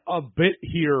get a bit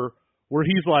here where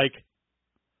he's like,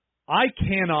 I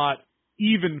cannot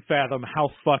even fathom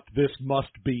how fucked this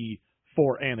must be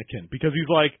for Anakin. Because he's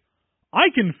like, I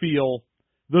can feel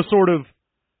the sort of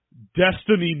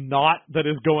destiny knot that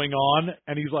is going on,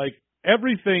 and he's like,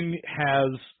 everything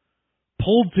has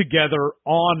pulled together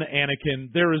on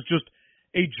Anakin. There is just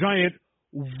a giant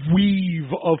weave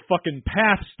of fucking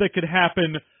paths that could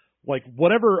happen. Like,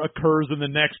 whatever occurs in the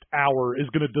next hour is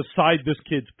going to decide this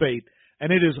kid's fate.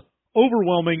 And it is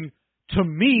overwhelming to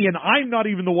me, and I'm not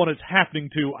even the one it's happening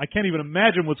to. I can't even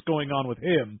imagine what's going on with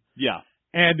him. Yeah.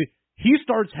 And he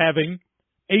starts having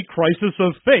a crisis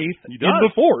of faith in the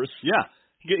Force. Yeah.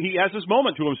 He has this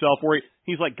moment to himself where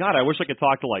he's like, God, I wish I could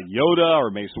talk to like Yoda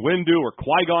or Mace Windu or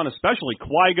Qui-Gon, especially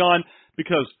Qui-Gon,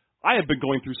 because I have been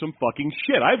going through some fucking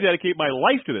shit. I've dedicated my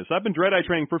life to this. I've been Jedi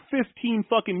training for 15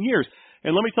 fucking years.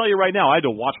 And let me tell you right now, I had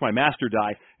to watch my master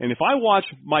die. And if I watch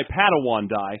my Padawan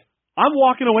die, I'm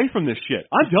walking away from this shit.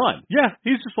 I'm done. Yeah,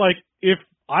 he's just like, if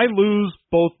I lose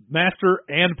both master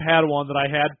and Padawan that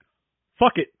I had,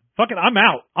 fuck it, I'm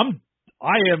out.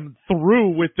 I am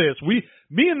through with this.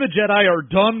 Me and the Jedi are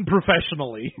done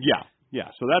professionally. Yeah.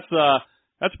 So that's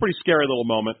a pretty scary little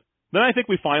moment. Then I think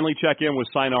we finally check in with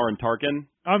Sinar and Tarkin.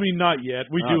 I mean, not yet.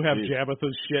 We do have geez.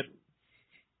 Jabbath's shit.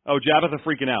 Oh, Jabbatha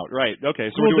freaking out. Right. Okay.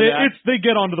 So well, we're doing that. They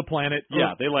get onto the planet.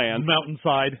 Yeah, they land.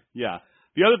 Mountainside. Yeah.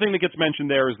 The other thing that gets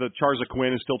mentioned there is that Charza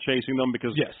Quinn is still chasing them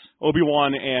because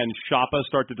Obi-Wan and Shappa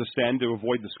start to descend to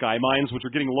avoid the sky mines, which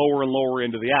are getting lower and lower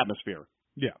into the atmosphere.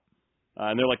 Yeah.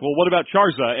 And they're like, well, what about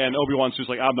Charza? And Obi-Wan's just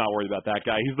like, I'm not worried about that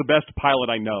guy. He's the best pilot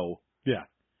I know. Yeah.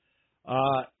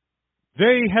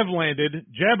 They have landed.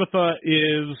 Jabbatha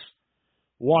is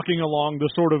walking along the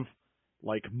sort of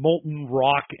like molten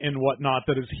rock and whatnot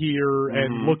that is here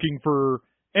and looking for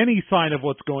any sign of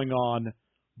what's going on.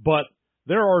 But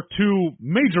there are two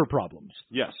major problems.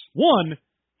 Yes. One,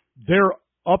 they're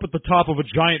up at the top of a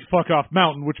giant fuck-off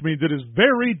mountain, which means it is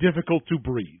very difficult to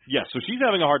breathe. Yes, so she's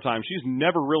having a hard time. She's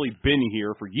never really been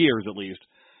here, for years at least.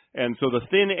 And so the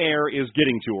thin air is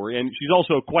getting to her, and she's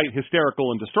also quite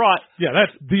hysterical and distraught. Yeah,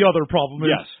 that's the other problem.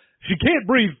 Yes. She can't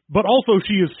breathe, but also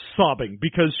she is sobbing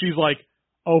because she's like,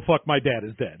 oh, fuck, my dad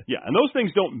is dead. Yeah, and those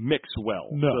things don't mix well.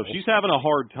 No. So she's having a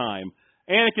hard time.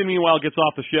 Anakin, meanwhile, gets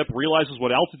off the ship, realizes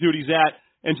what altitude he's at,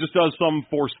 and just does some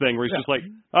force thing where he's just like,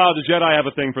 the Jedi have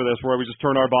a thing for this, where we just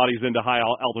turn our bodies into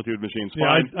high-altitude machines.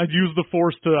 Fine. Yeah, I'd use the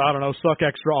force to, I don't know, suck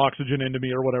extra oxygen into me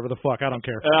or whatever the fuck. I don't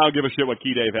care. I don't give a shit what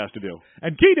Key Dave has to do.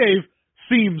 And Key Dave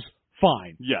seems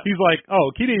fine. Yeah. He's like,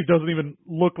 Key Dave doesn't even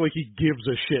look like he gives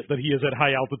a shit that he is at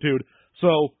high altitude.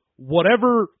 So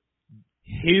whatever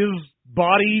his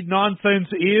body nonsense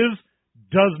is,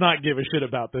 does not give a shit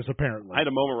about this, apparently. I had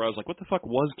a moment where I was like, what the fuck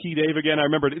was Key Dave again? I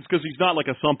remembered it's because he's not like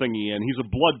a something Ian. He's a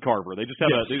blood carver. They just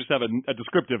have a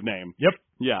descriptive name. Yep.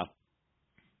 Yeah.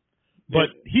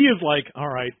 But he is like, all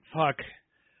right, fuck.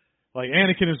 Like,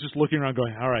 Anakin is just looking around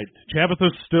going, all right,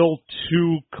 Jabbatha's still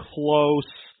too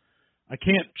close. I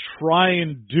can't try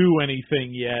and do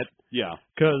anything yet. Yeah.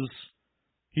 Because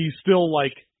he's still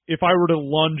like, if I were to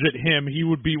lunge at him, he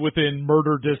would be within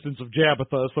murder distance of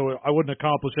Jabbatha, so I wouldn't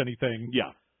accomplish anything.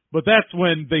 Yeah. But that's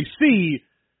when they see,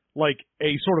 like,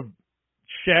 a sort of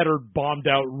shattered,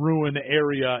 bombed-out ruin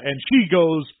area, and she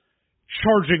goes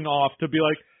charging off to be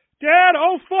like, Dad,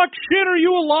 oh fuck, shit, are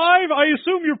you alive? I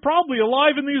assume you're probably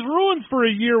alive in these ruins for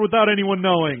a year without anyone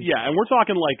knowing. Yeah, and we're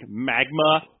talking like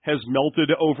magma has melted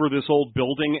over this old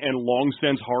building and long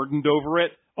since hardened over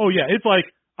it. Oh yeah, it's like,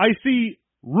 I see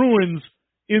ruins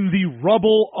in the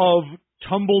rubble of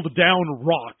tumbled down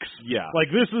rocks. Yeah. Like,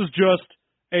 this is just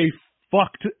a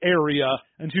fucked area.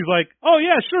 And she's like, oh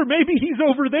yeah, sure, maybe he's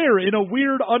over there in a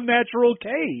weird, unnatural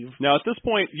cave. Now, at this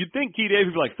point, you'd think Key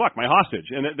Dave would be like, fuck, my hostage.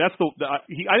 And that's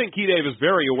I think Key Dave is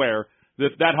very aware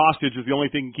that that hostage is the only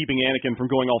thing keeping Anakin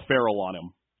from going all feral on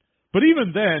him. But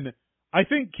even then, I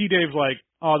think Key Dave's like,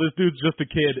 oh, this dude's just a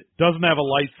kid, doesn't have a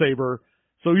lightsaber,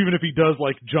 so even if he does,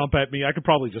 like, jump at me, I could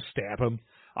probably just stab him.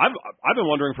 I've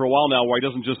been wondering for a while now why he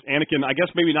doesn't just Anakin. I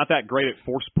guess maybe not that great at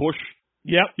force push.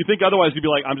 Yep. You think otherwise he'd be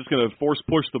like, I'm just going to force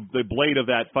push the blade of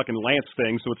that fucking lance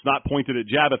thing so it's not pointed at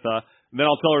Jabbatha, and then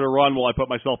I'll tell her to run while I put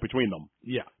myself between them.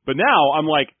 Yeah. But now I'm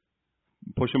like,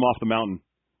 push him off the mountain.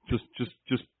 Just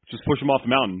push him off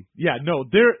the mountain. Yeah. No.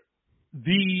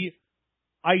 The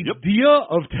idea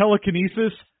of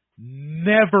telekinesis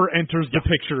never enters the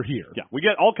picture here. Yeah. We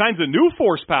get all kinds of new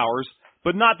force powers,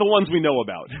 but not the ones we know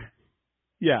about.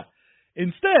 Yeah.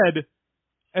 Instead,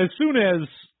 as soon as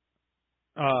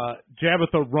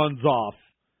Jabbatha runs off,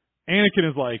 Anakin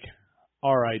is like,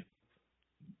 all right,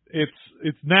 it's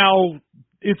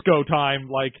go time.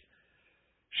 Like,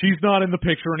 she's not in the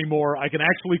picture anymore. I can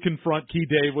actually confront Key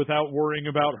Dave without worrying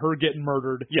about her getting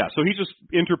murdered. Yeah, so he just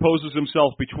interposes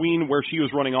himself between where she was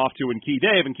running off to and Key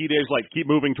Dave Dave's like, keep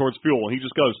moving towards fuel. And he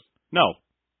just goes, no.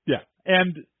 Yeah.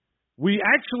 And we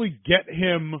actually get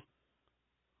him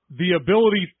the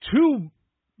ability to,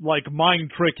 like, mind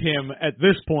trick him at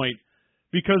this point,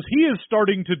 because he is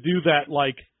starting to do that,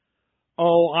 like,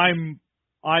 oh, I'm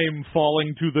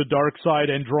falling to the dark side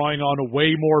and drawing on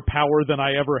way more power than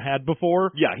I ever had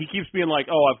before. Yeah, he keeps being like,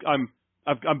 oh,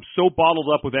 I'm so bottled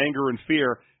up with anger and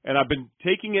fear, and I've been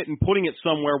taking it and putting it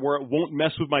somewhere where it won't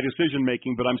mess with my decision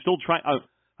making, but I'm still trying.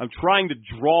 I'm trying to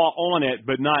draw on it,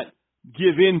 but not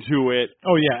give into it.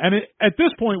 Oh yeah, and at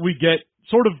this point we get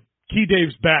sort of Key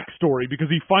Dave's backstory, because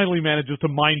he finally manages to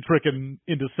mind trick him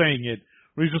into saying it.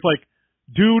 Where he's just like,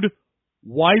 dude,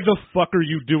 why the fuck are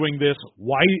you doing this?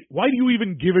 Why do you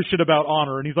even give a shit about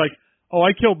honor? And he's like, oh,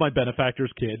 I killed my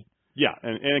benefactor's kid. Yeah,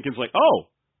 and Anakin's like,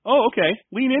 oh, okay,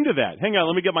 lean into that. Hang on,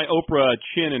 let me get my Oprah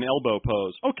chin and elbow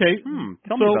pose. Okay.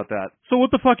 Tell me about that. So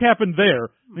what the fuck happened there?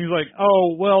 And he's like,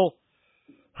 oh, well,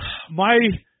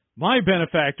 my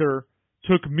benefactor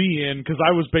took me in because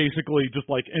I was basically just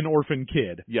like an orphan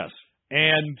kid. Yes.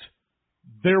 And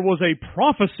there was a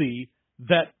prophecy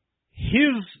that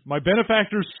my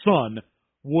benefactor's son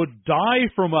would die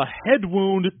from a head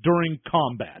wound during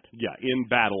combat. Yeah, in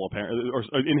battle, apparently, or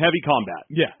in heavy combat.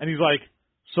 Yeah, and he's like,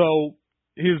 so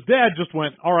his dad just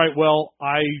went, all right, well,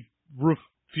 I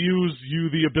refuse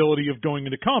you the ability of going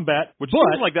into combat. Which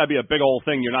seems like that'd be a big old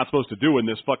thing you're not supposed to do in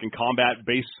this fucking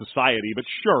combat-based society, but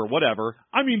sure, whatever.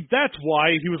 I mean, that's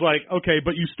why he was like, okay,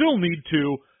 but you still need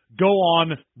to go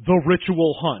on the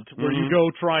ritual hunt, where you go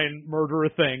try and murder a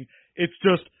thing. It's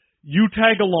just, you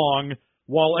tag along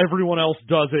while everyone else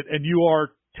does it, and you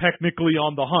are technically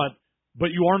on the hunt,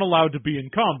 but you aren't allowed to be in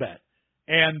combat.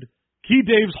 And Key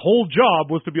Dave's whole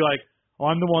job was to be like, oh,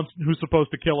 I'm the one who's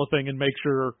supposed to kill a thing and make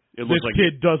sure this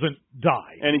kid doesn't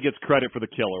die. And he gets credit for the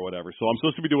kill or whatever. So I'm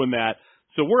supposed to be doing that.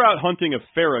 So we're out hunting a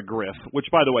Farragriff, which,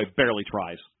 by the way, barely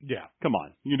tries. Yeah. Come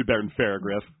on. You can do better than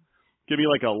Farragriff. Give me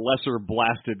like a lesser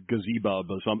blasted gazebo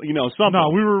or something. You know, something. No,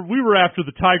 we were after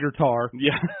the Tiger Tar.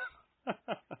 Yeah.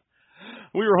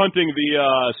 We were hunting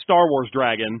the Star Wars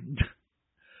dragon.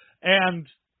 And,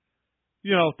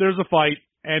 you know, there's a fight,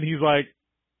 and he's like,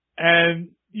 and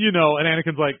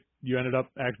Anakin's like, you ended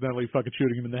up accidentally fucking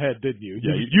shooting him in the head, didn't you?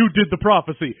 Yeah, you did the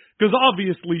prophecy. Because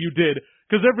obviously you did.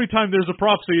 Because every time there's a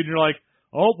prophecy and you're like,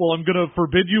 oh, well, I'm going to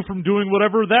forbid you from doing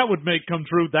whatever that would make come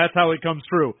true. That's how it comes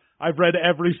true. I've read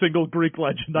every single Greek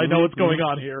legend. I know what's going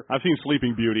on here. I've seen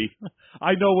Sleeping Beauty.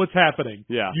 I know what's happening.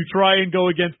 Yeah. You try and go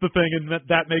against the thing, and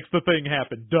that makes the thing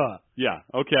happen. Duh. Yeah,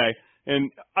 okay. And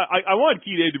I wanted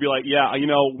Key Dave to be like, yeah, you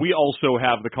know, we also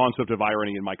have the concept of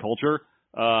irony in my culture.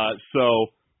 So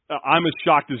I'm as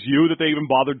shocked as you that they even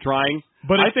bothered trying.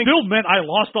 But it still meant I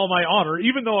lost all my honor,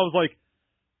 even though I was like,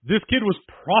 this kid was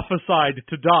prophesied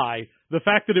to die. The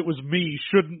fact that it was me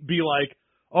shouldn't be like,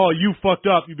 oh, you fucked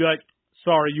up. You'd be like,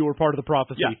 sorry, you were part of the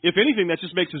prophecy. Yeah, if anything, that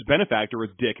just makes his benefactor a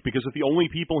dick, because if the only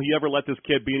people he ever let this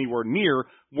kid be anywhere near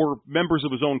were members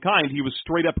of his own kind, he was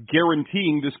straight up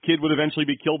guaranteeing this kid would eventually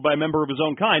be killed by a member of his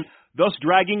own kind, thus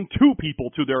dragging two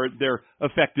people to their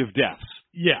effective deaths.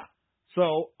 Yeah.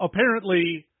 So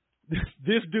apparently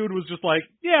this dude was just like,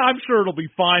 yeah, I'm sure it'll be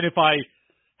fine if I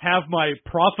have my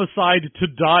prophesied to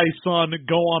die son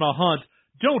go on a hunt.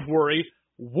 Don't worry,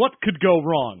 what could go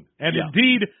wrong? And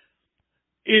indeed,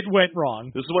 it went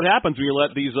wrong. This is what happens when you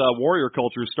let these warrior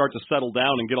cultures start to settle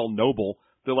down and get all noble.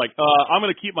 They're like, I'm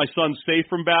going to keep my son safe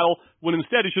from battle, when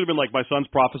instead it should have been like, my son's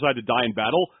prophesied to die in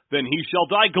battle, then he shall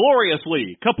die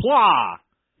gloriously. Kapla!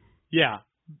 Yeah.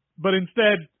 But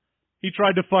instead, he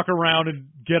tried to fuck around and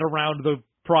get around the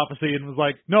prophecy and was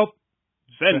like, nope.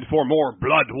 Send for more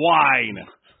blood wine.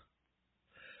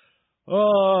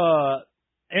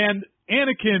 And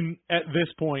Anakin, at this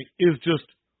point, is just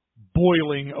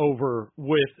boiling over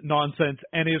with nonsense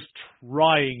and is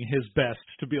trying his best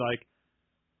to be like,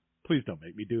 please don't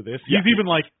make me do this. Yeah. He's even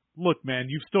like, look, man,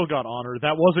 you've still got honor.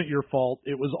 That wasn't your fault.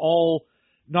 It was all,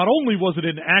 not only was it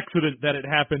an accident that it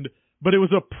happened, but it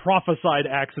was a prophesied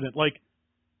accident. Like,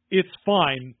 it's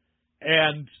fine.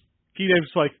 And Key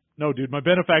Dave's like, no, dude, my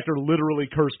benefactor literally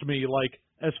cursed me. Like,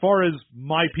 as far as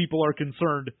my people are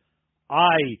concerned,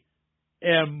 I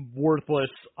am worthless.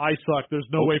 I suck. There's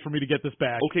no way for me to get this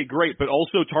back. Okay, great. But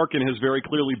also Tarkin has very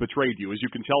clearly betrayed you, as you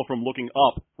can tell from looking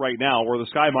up right now, or the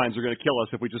sky mines are going to kill us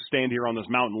if we just stand here on this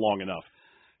mountain long enough.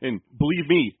 And believe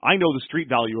me, I know the street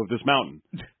value of this mountain.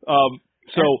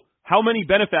 So how many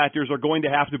benefactors are going to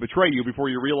have to betray you before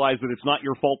you realize that it's not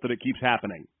your fault that it keeps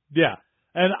happening? Yeah.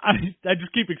 And I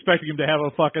just keep expecting him to have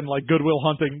a fucking, like, Goodwill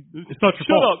Hunting. It's not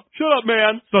your fault. Shut up,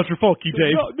 man. It's not your fault, Key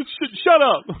Dave. No, shut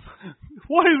up.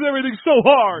 Why is everything so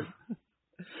hard?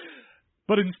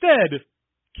 But instead,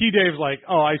 Key Dave's like,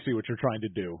 oh, I see what you're trying to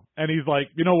do. And he's like,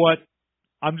 you know what?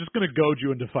 I'm just going to goad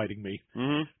you into fighting me.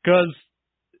 Because,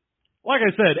 like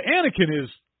I said, Anakin is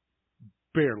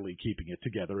barely keeping it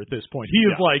together at this point. He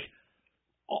is, like,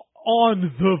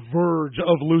 on the verge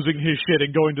of losing his shit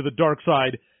and going to the dark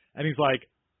side. And he's like,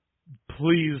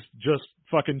 please just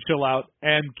fucking chill out.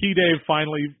 And Key Dave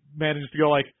finally manages to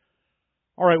go like,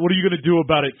 all right, what are you going to do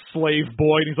about it, slave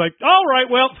boy? And he's like, all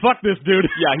right, well, fuck this dude.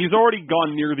 Yeah, he's already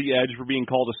gone near the edge for being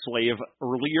called a slave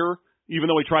earlier, even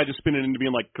though he tried to spin it into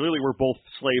being like, clearly we're both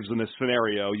slaves in this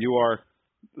scenario. You are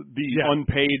the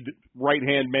unpaid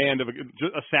right-hand man of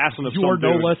assassin of some dude. You are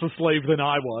no less a slave than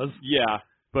I was. Yeah.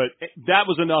 But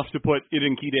that was enough to put it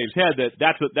in Key Dave's head that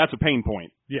that's a pain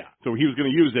point. Yeah. So he was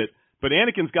going to use it But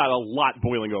Anakin's got a lot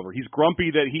boiling over. He's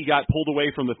grumpy that he got pulled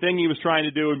away from the thing he was trying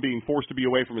to do and being forced to be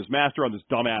away from his master on this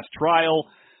dumbass trial.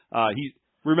 He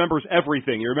remembers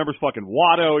everything. He remembers fucking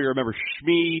Watto. He remembers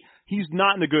Shmi. He's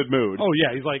not in a good mood. Oh,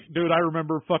 yeah. He's like, dude, I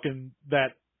remember fucking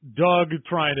that Doug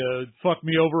trying to fuck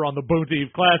me over on the Boonty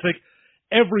Eve Classic.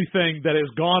 Everything that has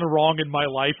gone wrong in my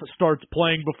life starts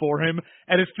playing before him,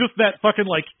 and it's just that fucking,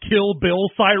 like, Kill Bill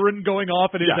siren going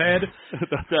off in his head.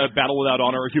 The Battle Without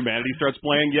Honor or Humanity starts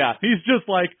playing, yeah. He's just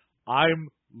like, I'm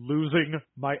losing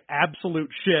my absolute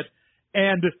shit,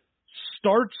 and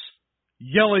starts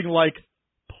yelling like,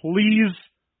 please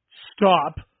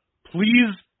stop.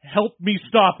 Please help me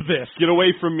stop this. Get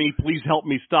away from me. Please help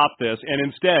me stop this. And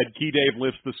instead, Key Dave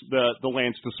lifts the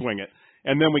lance to swing it.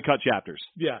 And then we cut chapters.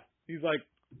 Yeah. He's like,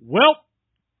 well,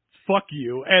 fuck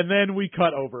you. And then we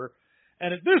cut over.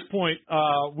 And at this point,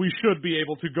 we should be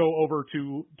able to go over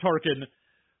to Tarkin,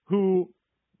 who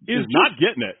is not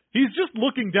getting it. He's just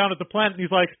looking down at the planet, and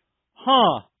he's like,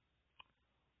 huh.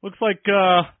 Looks like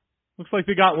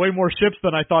they got way more ships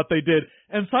than I thought they did.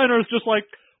 And Sinar's just like,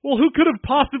 well, who could have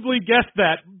possibly guessed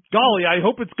that? Golly, I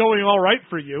hope it's going all right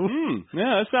for you.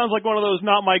 Yeah, that sounds like one of those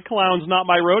not my clowns, not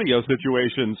my rodeo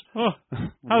situations. Huh.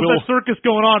 How's that circus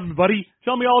going on, buddy?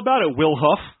 Tell me all about it, Will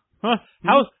Huff. Huh?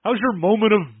 How's your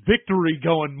moment of victory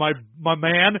going, my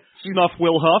man? Snuff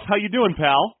Will Huff. How you doing,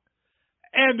 pal?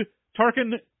 And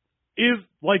Tarkin is,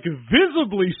 like,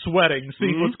 visibly sweating,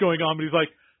 seeing what's going on, but he's like,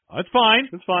 that's fine.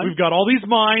 That's fine. We've got all these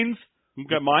mines. We've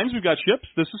got mines. We've got ships.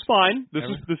 This is fine. This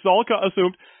is all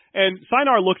assumed. And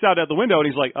Sinar looks out at the window, and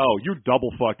he's like, oh, you're double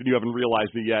fucked, and you haven't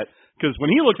realized it yet. Because when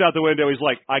he looks out the window, he's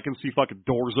like, I can see fucking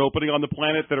doors opening on the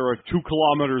planet that are 2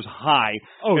 kilometers high.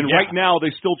 Oh, and right now,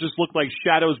 they still just look like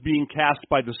shadows being cast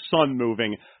by the sun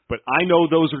moving. But I know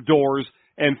those are doors,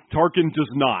 and Tarkin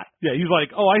does not. Yeah, he's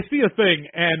like, oh, I see a thing,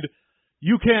 and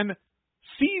you can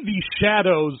see these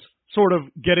shadows sort of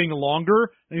getting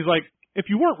longer. And he's like, if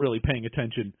you weren't really paying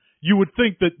attention, you would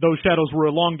think that those shadows were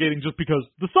elongating just because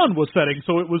the sun was setting,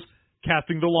 so it was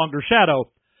casting the longer shadow.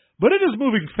 But it is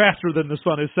moving faster than the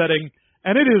sun is setting,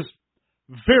 and it is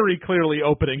very clearly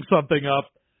opening something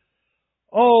up.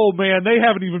 Oh, man, they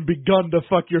haven't even begun to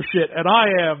fuck your shit, and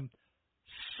I am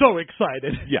so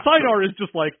excited. Yeah. Sinar is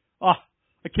just like,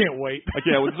 I can't wait.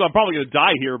 I'm probably going to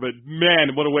die here, but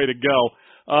man, what a way to go.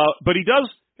 But he does,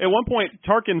 at one point,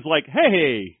 Tarkin's like,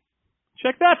 hey,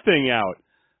 check that thing out.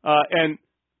 And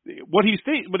what he's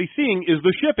seeing is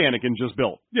the ship Anakin just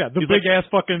built. Yeah, the big ass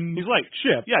fucking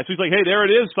ship. Yeah, so he's like, hey, there it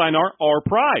is, Sinar, our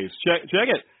prize. Check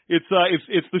it. It's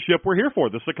the ship we're here for,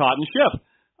 the Sakatan ship.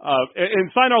 And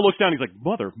Sinar looks down, he's like,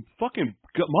 mother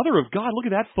of God, look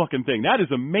at that fucking thing. That is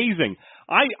amazing.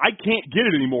 I can't get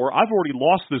it anymore. I've already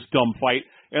lost this dumb fight,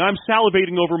 and I'm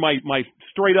salivating over my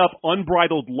straight up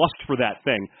unbridled lust for that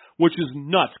thing, which is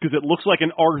nuts because it looks like an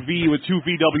RV with 2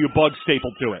 VW bugs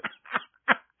stapled to it.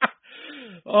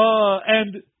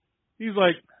 And he's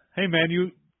like, hey man,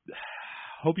 you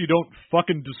hope you don't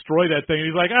fucking destroy that thing. And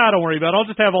he's like, don't worry about it. I'll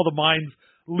just have all the mines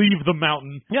leave the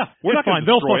mountain. Yeah, we're not fine.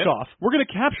 They'll fuck off. We're going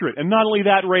to capture it. And not only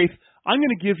that, Wraith, I'm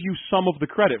going to give you some of the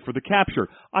credit for the capture.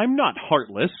 I'm not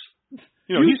heartless.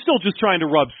 He's still just trying to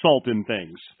rub salt in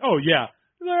things. Oh, yeah.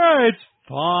 It's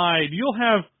fine. You'll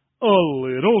have a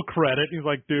little credit. He's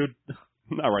like, dude.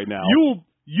 Not right now.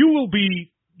 You will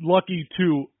be lucky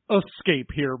to escape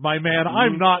here, my man.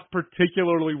 I'm not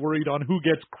particularly worried on who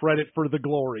gets credit for the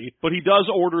glory. But he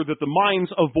does order that the mines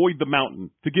avoid the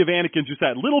mountain to give Anakin just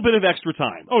that little bit of extra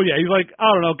time. Oh, yeah. He's like, I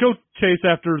don't know, go chase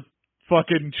after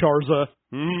fucking Charza.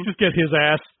 Just get his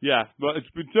ass. Yeah. But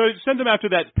send him after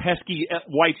that pesky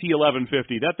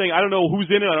YT-1150. That thing, I don't know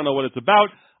who's in it. I don't know what it's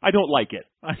about. I don't like it.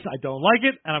 I don't like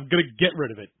it, and I'm going to get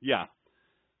rid of it. Yeah.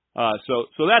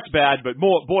 So that's bad, but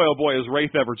boy, oh boy, is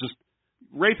Wraith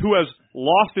Wraith, who has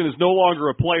lost and is no longer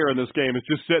a player in this game, is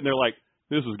just sitting there like,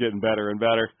 this is getting better and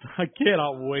better. I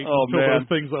cannot wait until those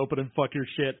things open and fuck your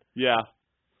shit. Yeah.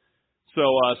 So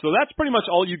that's pretty much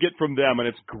all you get from them, and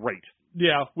it's great.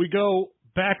 Yeah, we go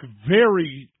back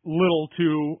very little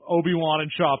to Obi-Wan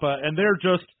and Choppa, and they're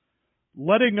just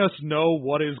letting us know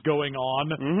what is going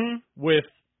on with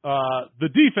the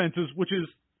defenses, which is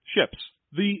ships.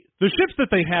 The ships that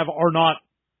they have are not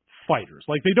fighters.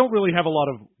 Like, they don't really have a lot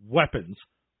of weapons.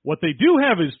 What they do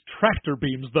have is tractor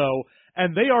beams, though,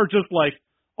 and they are just like,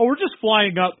 we're just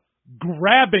flying up,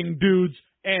 grabbing dudes,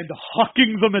 and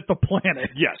hucking them at the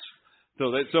planet. Yes. So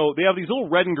they have these little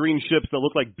red and green ships that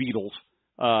look like beetles.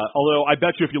 Although I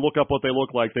bet you if you look up what they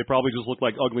look like, they probably just look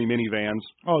like ugly minivans.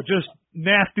 Oh, just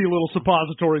nasty little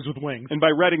suppositories with wings. And by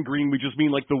red and green, we just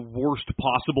mean like the worst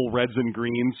possible reds and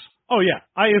greens. Oh, yeah.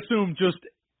 I assume just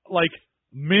like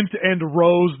mint and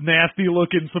rose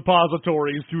nasty-looking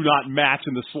suppositories. Do not match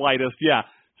in the slightest, yeah.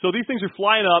 So these things are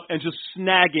flying up and just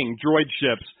snagging droid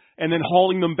ships and then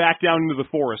hauling them back down into the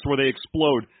forest where they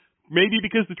explode. Maybe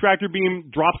because the tractor beam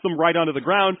drops them right onto the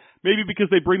ground. Maybe because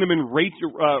they bring them in reach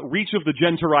of the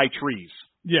Gentarai trees.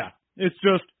 Yeah, it's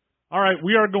just, all right,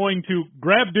 we are going to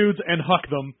grab dudes and huck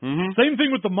them. Mm-hmm. Same thing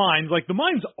with the mines. Like, the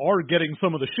mines are getting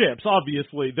some of the ships,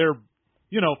 obviously. They're,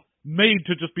 made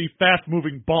to just be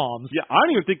fast-moving bombs. Yeah, I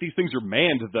don't even think these things are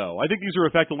manned, though. I think these are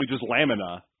effectively just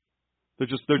lamina. They're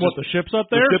just the ships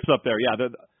up there? The ships up there, yeah.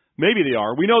 Maybe they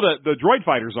are. We know that the droid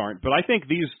fighters aren't, but I think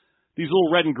these little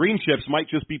red and green ships might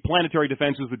just be planetary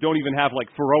defenses that don't even have,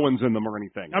 like, Pharaohs in them or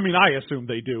anything. I mean, I assume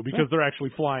they do, because they're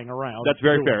actually flying around. That's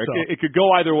very fair. It could go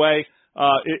either way.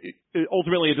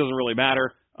 Ultimately, it doesn't really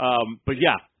matter. But,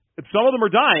 yeah, some of them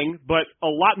are dying, but a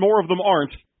lot more of them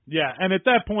aren't. Yeah, and at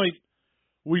that point,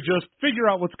 we just figure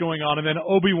out what's going on, and then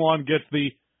Obi-Wan gets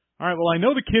all right, well, I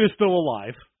know the kid is still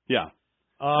alive. Yeah.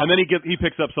 And then he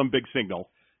picks up some big signal.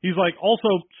 He's like,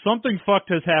 also, something fucked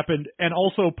has happened, and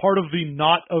also part of the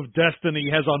knot of destiny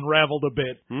has unraveled a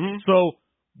bit. Mm-hmm. So,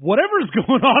 whatever's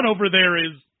going on over there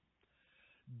is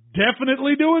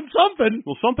definitely doing something.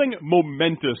 Well, something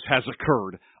momentous has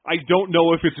occurred. I don't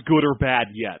know if it's good or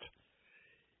bad yet.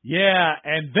 Yeah,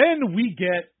 and then we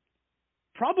get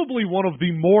probably one of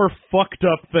the more fucked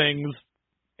up things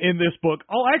in this book.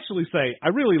 I'll actually say, I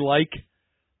really like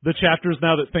the chapters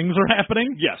now that things are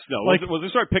happening. Yes, no. Like, when they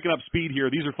start picking up speed here,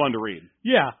 these are fun to read.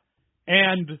 Yeah,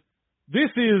 and this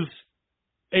is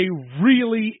a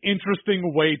really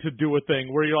interesting way to do a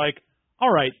thing where you're like,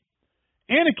 all right,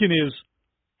 Anakin is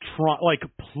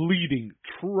pleading,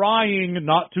 trying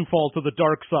not to fall to the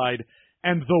dark side,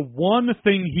 and the one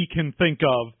thing he can think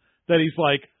of that he's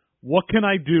like, what can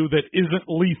I do that isn't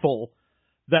lethal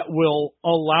that will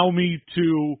allow me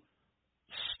to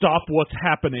stop what's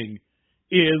happening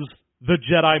is the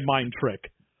Jedi mind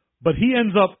trick. But he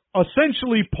ends up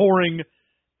essentially pouring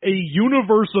a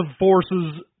universe of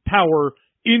forces power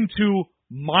into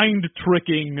mind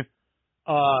tricking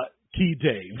Key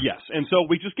Dave. Yes, and so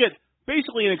we just get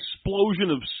basically an explosion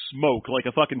of smoke, like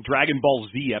a fucking Dragon Ball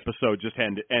Z episode just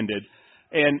ended.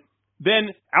 And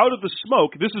then out of the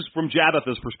smoke, this is from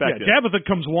Jabbatha's perspective. Yeah, Jabbatha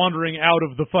comes wandering out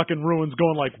of the fucking ruins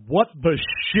going like, what the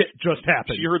shit just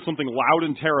happened? She heard something loud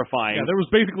and terrifying. Yeah, there was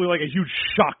basically like a huge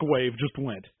shock wave just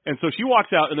went. And so she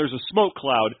walks out and there's a smoke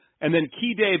cloud, and then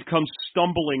Key Dave comes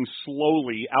stumbling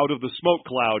slowly out of the smoke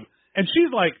cloud. And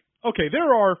she's like, okay, there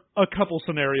are a couple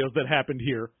scenarios that happened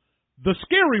here. The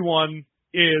scary one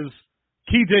is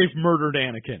Key Dave murdered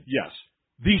Anakin. Yes.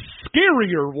 The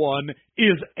scarier one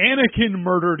is Anakin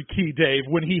murdered Key Dave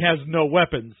when he has no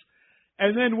weapons.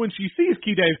 And then when she sees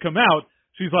Key Dave come out,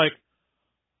 she's like,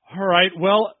 all right,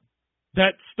 well,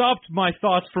 that stopped my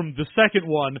thoughts from the second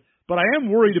one, but I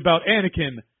am worried about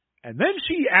Anakin. And then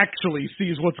she actually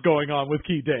sees what's going on with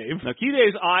Key Dave. Now, Key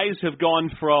Dave's eyes have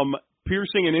gone from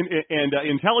piercing and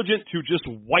intelligent to just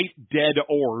white dead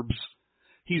orbs.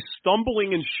 He's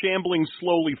stumbling and shambling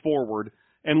slowly forward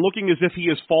and looking as if he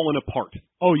has fallen apart.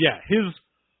 Oh, yeah. His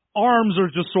arms are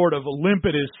just sort of limp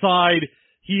at his side.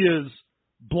 He is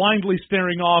blindly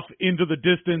staring off into the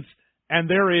distance, and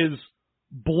there is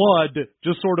blood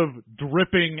just sort of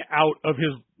dripping out of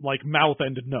his, mouth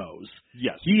and nose.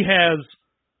 Yes. He has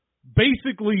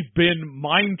basically been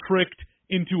mind-tricked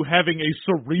into having a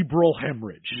cerebral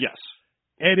hemorrhage. Yes.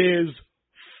 It is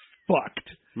fucked.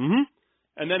 Mm-hmm.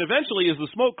 And then eventually, as the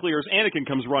smoke clears, Anakin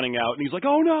comes running out, and he's like,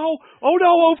 oh no,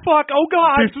 oh fuck, oh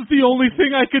god. This is the only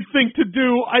thing I could think to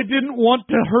do. I didn't want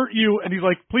to hurt you. And he's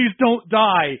like, please don't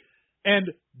die. And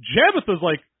Jabbatha's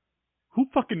like, who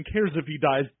fucking cares if he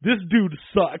dies? This dude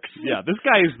sucks. Yeah, this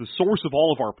guy is the source of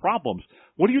all of our problems.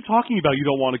 What are you talking about? You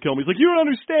don't want to kill him. He's like, you don't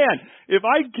understand. If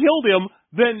I killed him,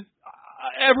 then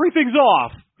everything's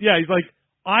off. Yeah, he's like,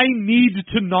 I need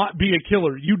to not be a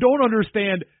killer. You don't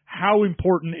understand how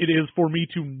important it is for me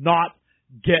to not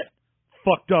get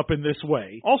fucked up in this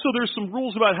way. Also, there's some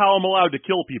rules about how I'm allowed to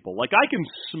kill people. Like, I can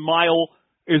smile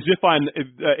as if I'm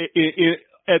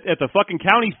at the fucking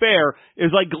county fair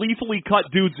as I gleefully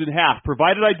cut dudes in half,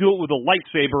 provided I do it with a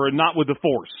lightsaber and not with the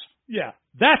Force. Yeah,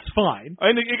 that's fine.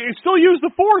 And I can still use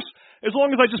the Force as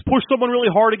long as I just push someone really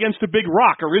hard against a big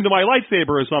rock or into my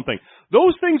lightsaber or something.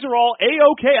 Those things are all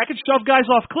A-okay. I can shove guys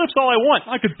off cliffs all I want.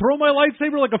 I could throw my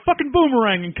lightsaber like a fucking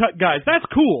boomerang and cut guys. That's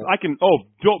cool. I can,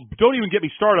 don't even get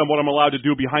me started on what I'm allowed to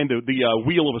do behind the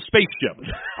wheel of a spaceship.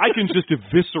 I can just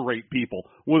eviscerate people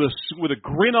with a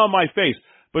grin on my face.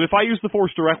 But if I use the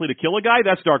Force directly to kill a guy,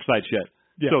 that's dark side shit.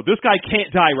 Yeah. So this guy can't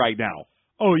die right now.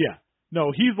 Oh, yeah. No,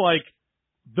 he's like,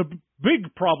 the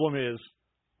big problem is,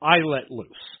 I let loose.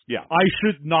 Yeah. I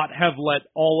should not have let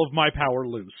all of my power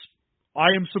loose.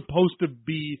 I am supposed to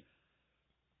be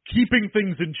keeping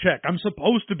things in check. I'm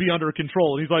supposed to be under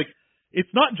control. And he's like,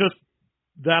 it's not just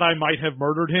that I might have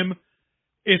murdered him.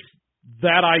 It's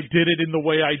that I did it in the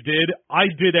way I did. I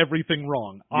did everything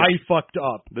wrong. Yeah. I fucked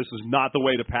up. This is not the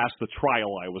way to pass the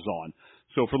trial I was on.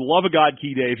 So for the love of God,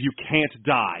 Key Dave, you can't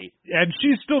die. And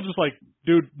she's still just like,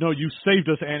 dude, no, you saved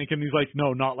us, Anakin. He's like,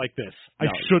 no, not like this. I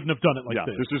shouldn't have done it like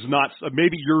this. This is not,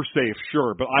 maybe you're safe,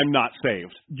 sure, but I'm not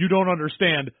saved. You don't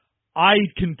understand. I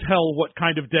can tell what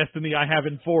kind of destiny I have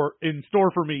in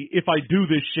store for me if I do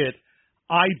this shit.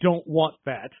 I don't want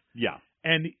that. Yeah.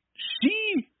 And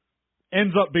she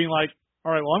ends up being like,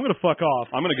 all right, well, I'm going to fuck off.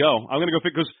 I'm going to go.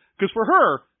 Because for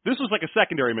her, this was like a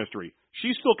secondary mystery.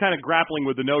 She's still kind of grappling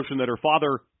with the notion that her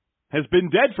father has been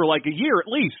dead for like a year at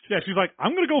least. Yeah, she's like,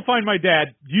 I'm going to go find my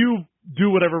dad. You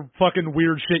do whatever fucking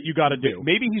weird shit you got to do.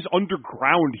 Maybe he's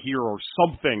underground here or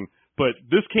something, but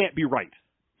this can't be right.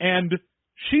 And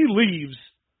she leaves,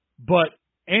 but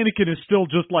Anakin is still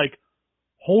just like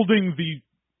holding the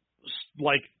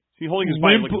like he's holding his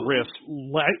limp, wrist,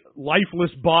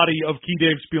 lifeless body of Key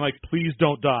Dave, being like, please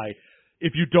don't die.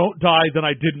 If you don't die, then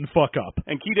I didn't fuck up.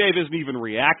 And Key Dave isn't even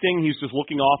reacting. He's just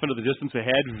looking off into the distance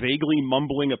ahead, vaguely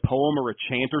mumbling a poem or a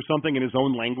chant or something in his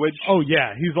own language. Oh,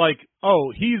 yeah. He's like,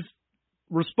 he's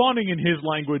responding in his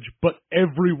language, but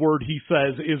every word he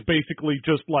says is basically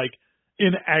just like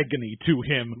in agony to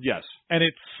him. Yes. And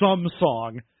it's some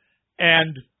song.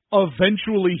 And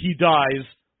eventually he dies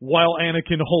while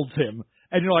Anakin holds him.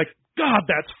 And you're like, God,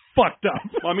 that's fucked up.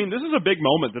 Well, I mean, this is a big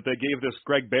moment that they gave this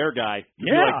Greg Bear guy.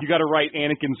 Yeah. Like, you got to write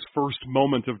Anakin's first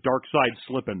moment of dark side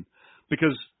slipping,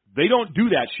 because they don't do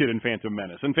that shit in Phantom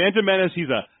Menace. In Phantom Menace, he's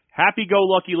a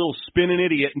happy-go-lucky little spinning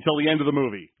idiot until the end of the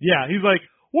movie. Yeah, he's like,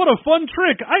 what a fun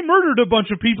trick. I murdered a bunch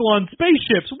of people on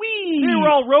spaceships. Whee! They were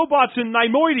all robots and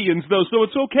Neimoidians, though, so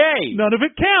it's okay. None of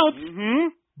it counts. Mm-hmm.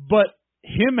 But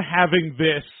him having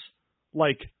this,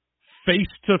 like,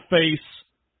 face-to-face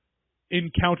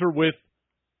encounter with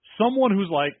someone who's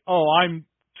like, I'm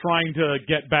trying to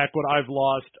get back what I've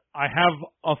lost. I have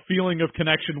a feeling of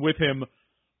connection with him,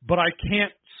 but I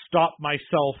can't stop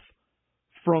myself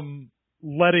from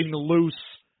letting loose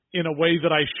in a way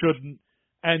that I shouldn't,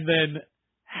 and then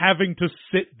having to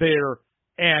sit there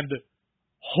and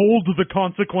hold the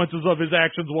consequences of his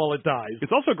actions while it dies.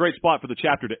 It's also a great spot for the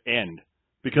chapter to end,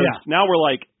 because now we're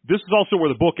like, this is also where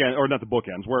the book ends, or not the book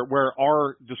ends, where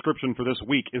our description for this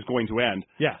week is going to end.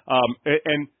 Yeah.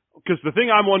 And because the thing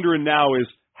I'm wondering now is,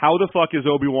 how the fuck is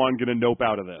Obi-Wan going to nope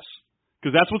out of this?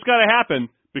 Because that's what's got to happen,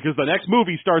 because the next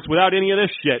movie starts without any of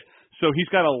this shit. So he's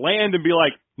got to land and be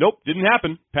like, nope, didn't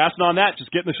happen. Passing on that, just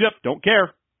get in the ship, don't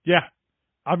care. Yeah.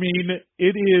 I mean,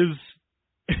 it is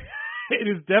it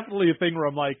is definitely a thing where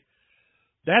I'm like,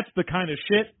 that's the kind of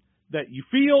shit that you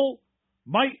feel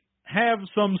might have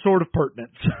some sort of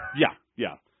pertinence.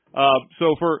 Yeah.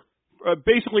 So for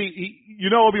basically,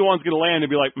 Obi-Wan's going to land and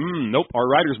be like, nope, our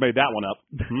writers made that one up.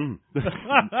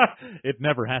 It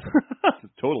never happened.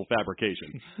 Total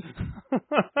fabrication.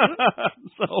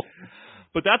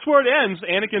 But that's where it ends.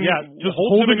 Anakin just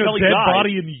holds holding him until a dead he dies.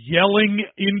 body and yelling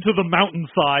into the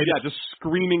mountainside. Yeah, just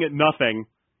screaming at nothing.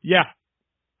 Yeah.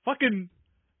 Fucking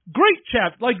great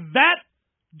chapter. Like that,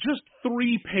 just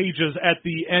 3 pages at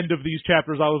the end of these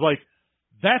chapters, I was like,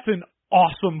 that's an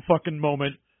awesome fucking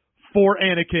moment for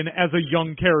Anakin as a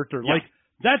young character. Yeah. Like,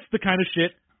 that's the kind of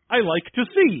shit I like to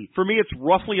see. For me, it's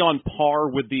roughly on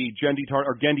par with the Gendy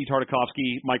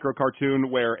Tartakovsky micro cartoon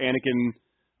where Anakin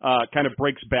kind of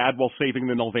breaks bad while saving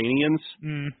the Nulvanians.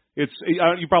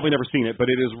 You've probably never seen it, but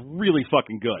it is really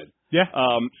fucking good. Yeah.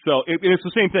 So it's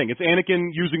the same thing. It's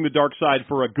Anakin using the dark side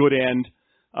for a good end,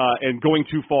 and going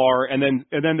too far, and then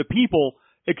the people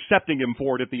accepting him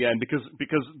for it at the end,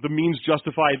 because the means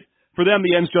justified, for them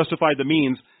the ends justified the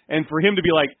means, and for him to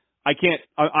be like,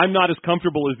 I'm not as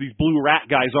comfortable as these blue rat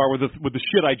guys are with the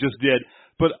shit I just did,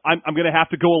 but I'm going to have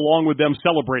to go along with them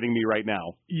celebrating me right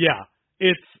now. Yeah.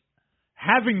 It's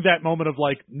having that moment of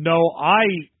like, no, I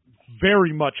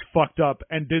very much fucked up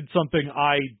and did something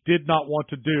I did not want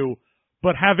to do,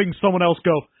 but having someone else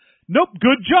go, nope,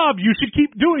 good job, you should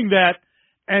keep doing that,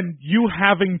 and you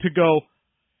having to go,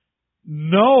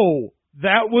 no,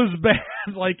 that was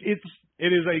bad. Like, it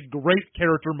is a great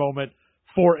character moment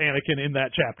for Anakin in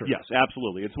that chapter. Yes,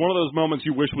 absolutely. It's one of those moments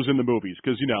you wish was in the movies,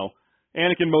 because,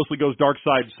 Anakin mostly goes dark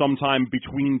side sometime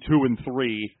between 2 and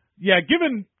 3. Yeah,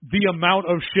 given the amount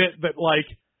of shit that, like,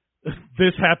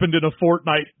 this happened in a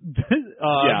Fortnite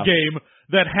game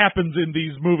that happens in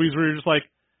these movies where you're just like,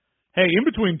 hey, in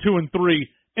between 2 and 3,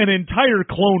 an entire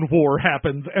Clone War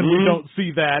happens, and we don't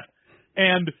see that.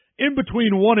 And in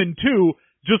between 1 and 2,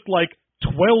 just like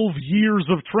 12 years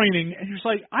of training, and you're just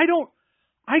like, I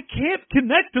can't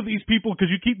connect to these people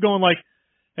because you keep going like,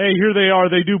 hey, here they are,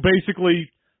 they do basically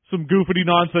some goofity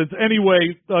nonsense.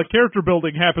 Anyway, character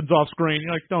building happens off screen.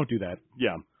 You're like, don't do that.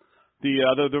 Yeah.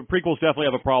 The prequels definitely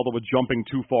have a problem with jumping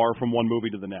too far from one movie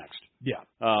to the next. Yeah.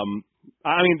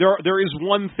 I mean, there is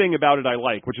one thing about it I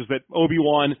like, which is that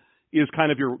Obi-Wan is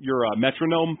kind of your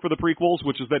metronome for the prequels,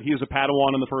 which is that he is a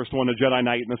Padawan in the first one, a Jedi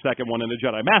Knight in the second one, and a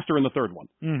Jedi Master in the third one.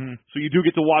 Mm-hmm. So you do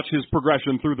get to watch his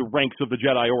progression through the ranks of the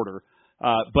Jedi Order.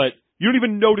 But you don't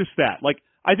even notice that. Like,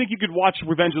 I think you could watch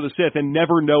Revenge of the Sith and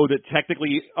never know that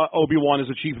technically Obi-Wan has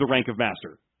achieved the rank of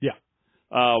Master. Yeah.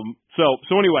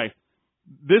 So anyway,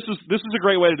 this is a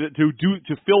great way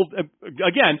to fill.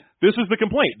 Again, this is the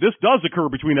complaint. This does occur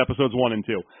between episodes 1 and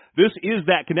 2. This is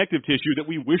that connective tissue that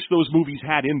we wish those movies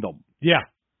had in them. Yeah,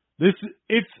 it's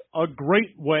a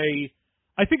great way.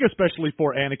 I think especially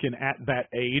for Anakin at that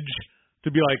age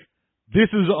to be like, this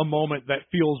is a moment that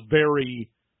feels very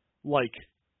like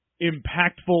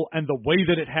impactful, and the way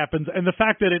that it happens, and the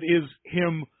fact that it is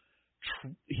him.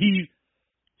 He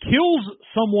kills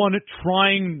someone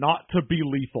trying not to be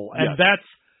lethal. And that's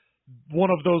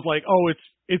one of those like, oh,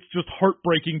 it's just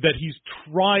heartbreaking that he's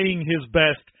trying his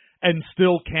best and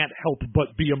still can't help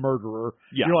but be a murderer.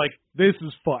 Yeah. You're like, this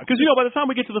is fun. Because, by the time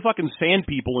we get to the fucking sand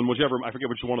people in whichever, I forget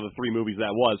which one of the 3 movies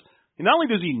that was, not only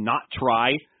does he not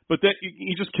try, but that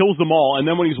he just kills them all, and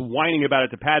then when he's whining about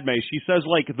it to Padme, she says,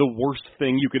 like, the worst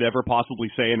thing you could ever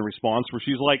possibly say in response, where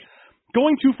she's like,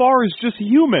 going too far is just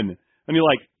human. And you're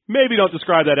like, maybe don't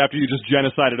describe that after you just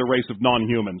genocided a race of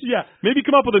non-humans. Yeah. Maybe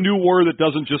come up with a new word that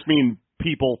doesn't just mean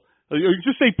people.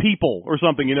 Just say people or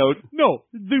something, No,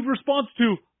 the response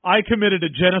to, I committed a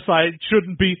genocide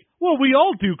shouldn't be, well, we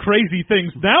all do crazy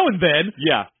things now and then.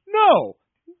 Yeah. No,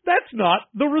 that's not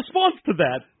the response to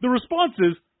that. The response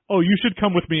is, oh, you should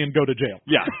come with me and go to jail.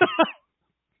 Yeah.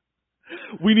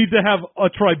 We need to have a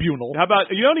tribunal. How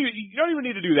about, you don't even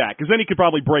need to do that, because then he could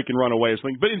probably break and run away or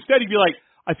something. But instead he'd be like,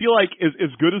 I feel like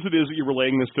as good as it is that you're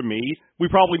relaying this to me, we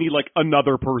probably need like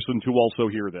another person to also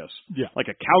hear this. Yeah. Like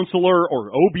a counselor or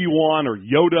Obi-Wan or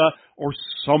Yoda or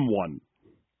someone.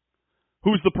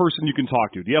 Who's the person you can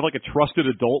talk to? Do you have like a trusted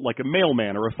adult, like a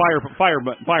mailman or a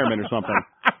fireman or something?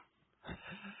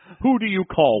 Who do you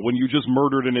call when you just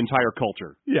murdered an entire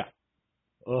culture? Yeah.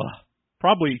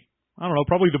 Probably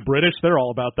the British. They're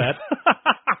all about that.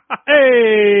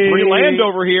 Hey! Free land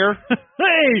over here.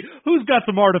 Hey! Who's got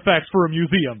some artifacts for a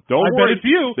museum? Don't worry. Bet it's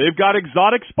you. They've got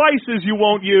exotic spices you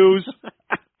won't use.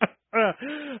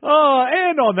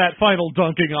 And on that final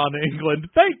dunking on England,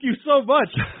 thank you so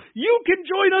much. You can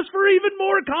join us for even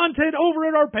more content over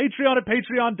at our Patreon at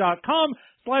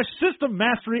patreon.com/System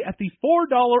Mastery at the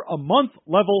 $4 a month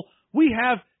level. We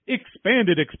have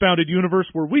expanded Expounded Universe,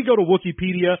 where we go to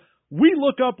Wikipedia, we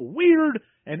look up weird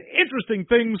and interesting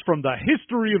things from the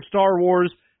history of Star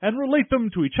Wars and relate them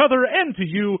to each other and to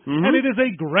you, and it is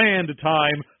a grand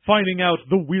time finding out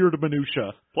the weird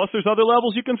minutia. Plus, there's other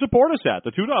levels you can support us at.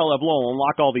 The $2 level will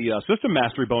unlock all the System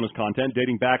Mastery bonus content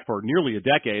dating back for nearly a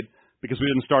decade, because we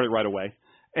didn't start it right away.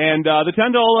 And the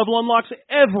 $10 level unlocks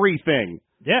everything.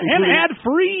 Yeah, and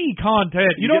ad-free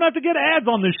content. You don't have to get ads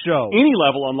on this show. Any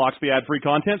level unlocks the ad-free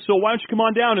content, so why don't you come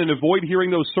on down and avoid hearing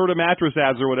those Serta mattress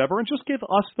ads or whatever, and just give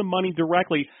us the money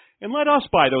directly, and let us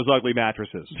buy those ugly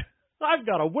mattresses. I've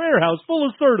got a warehouse full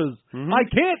of Sertas. I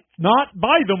can't not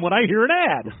buy them when I hear an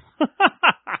ad.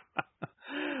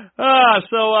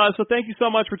 So thank you so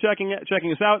much for checking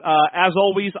us out. As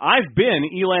always, I've been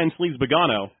Elan Sleaze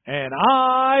Begano. And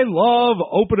I love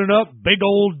opening up big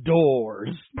old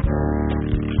doors.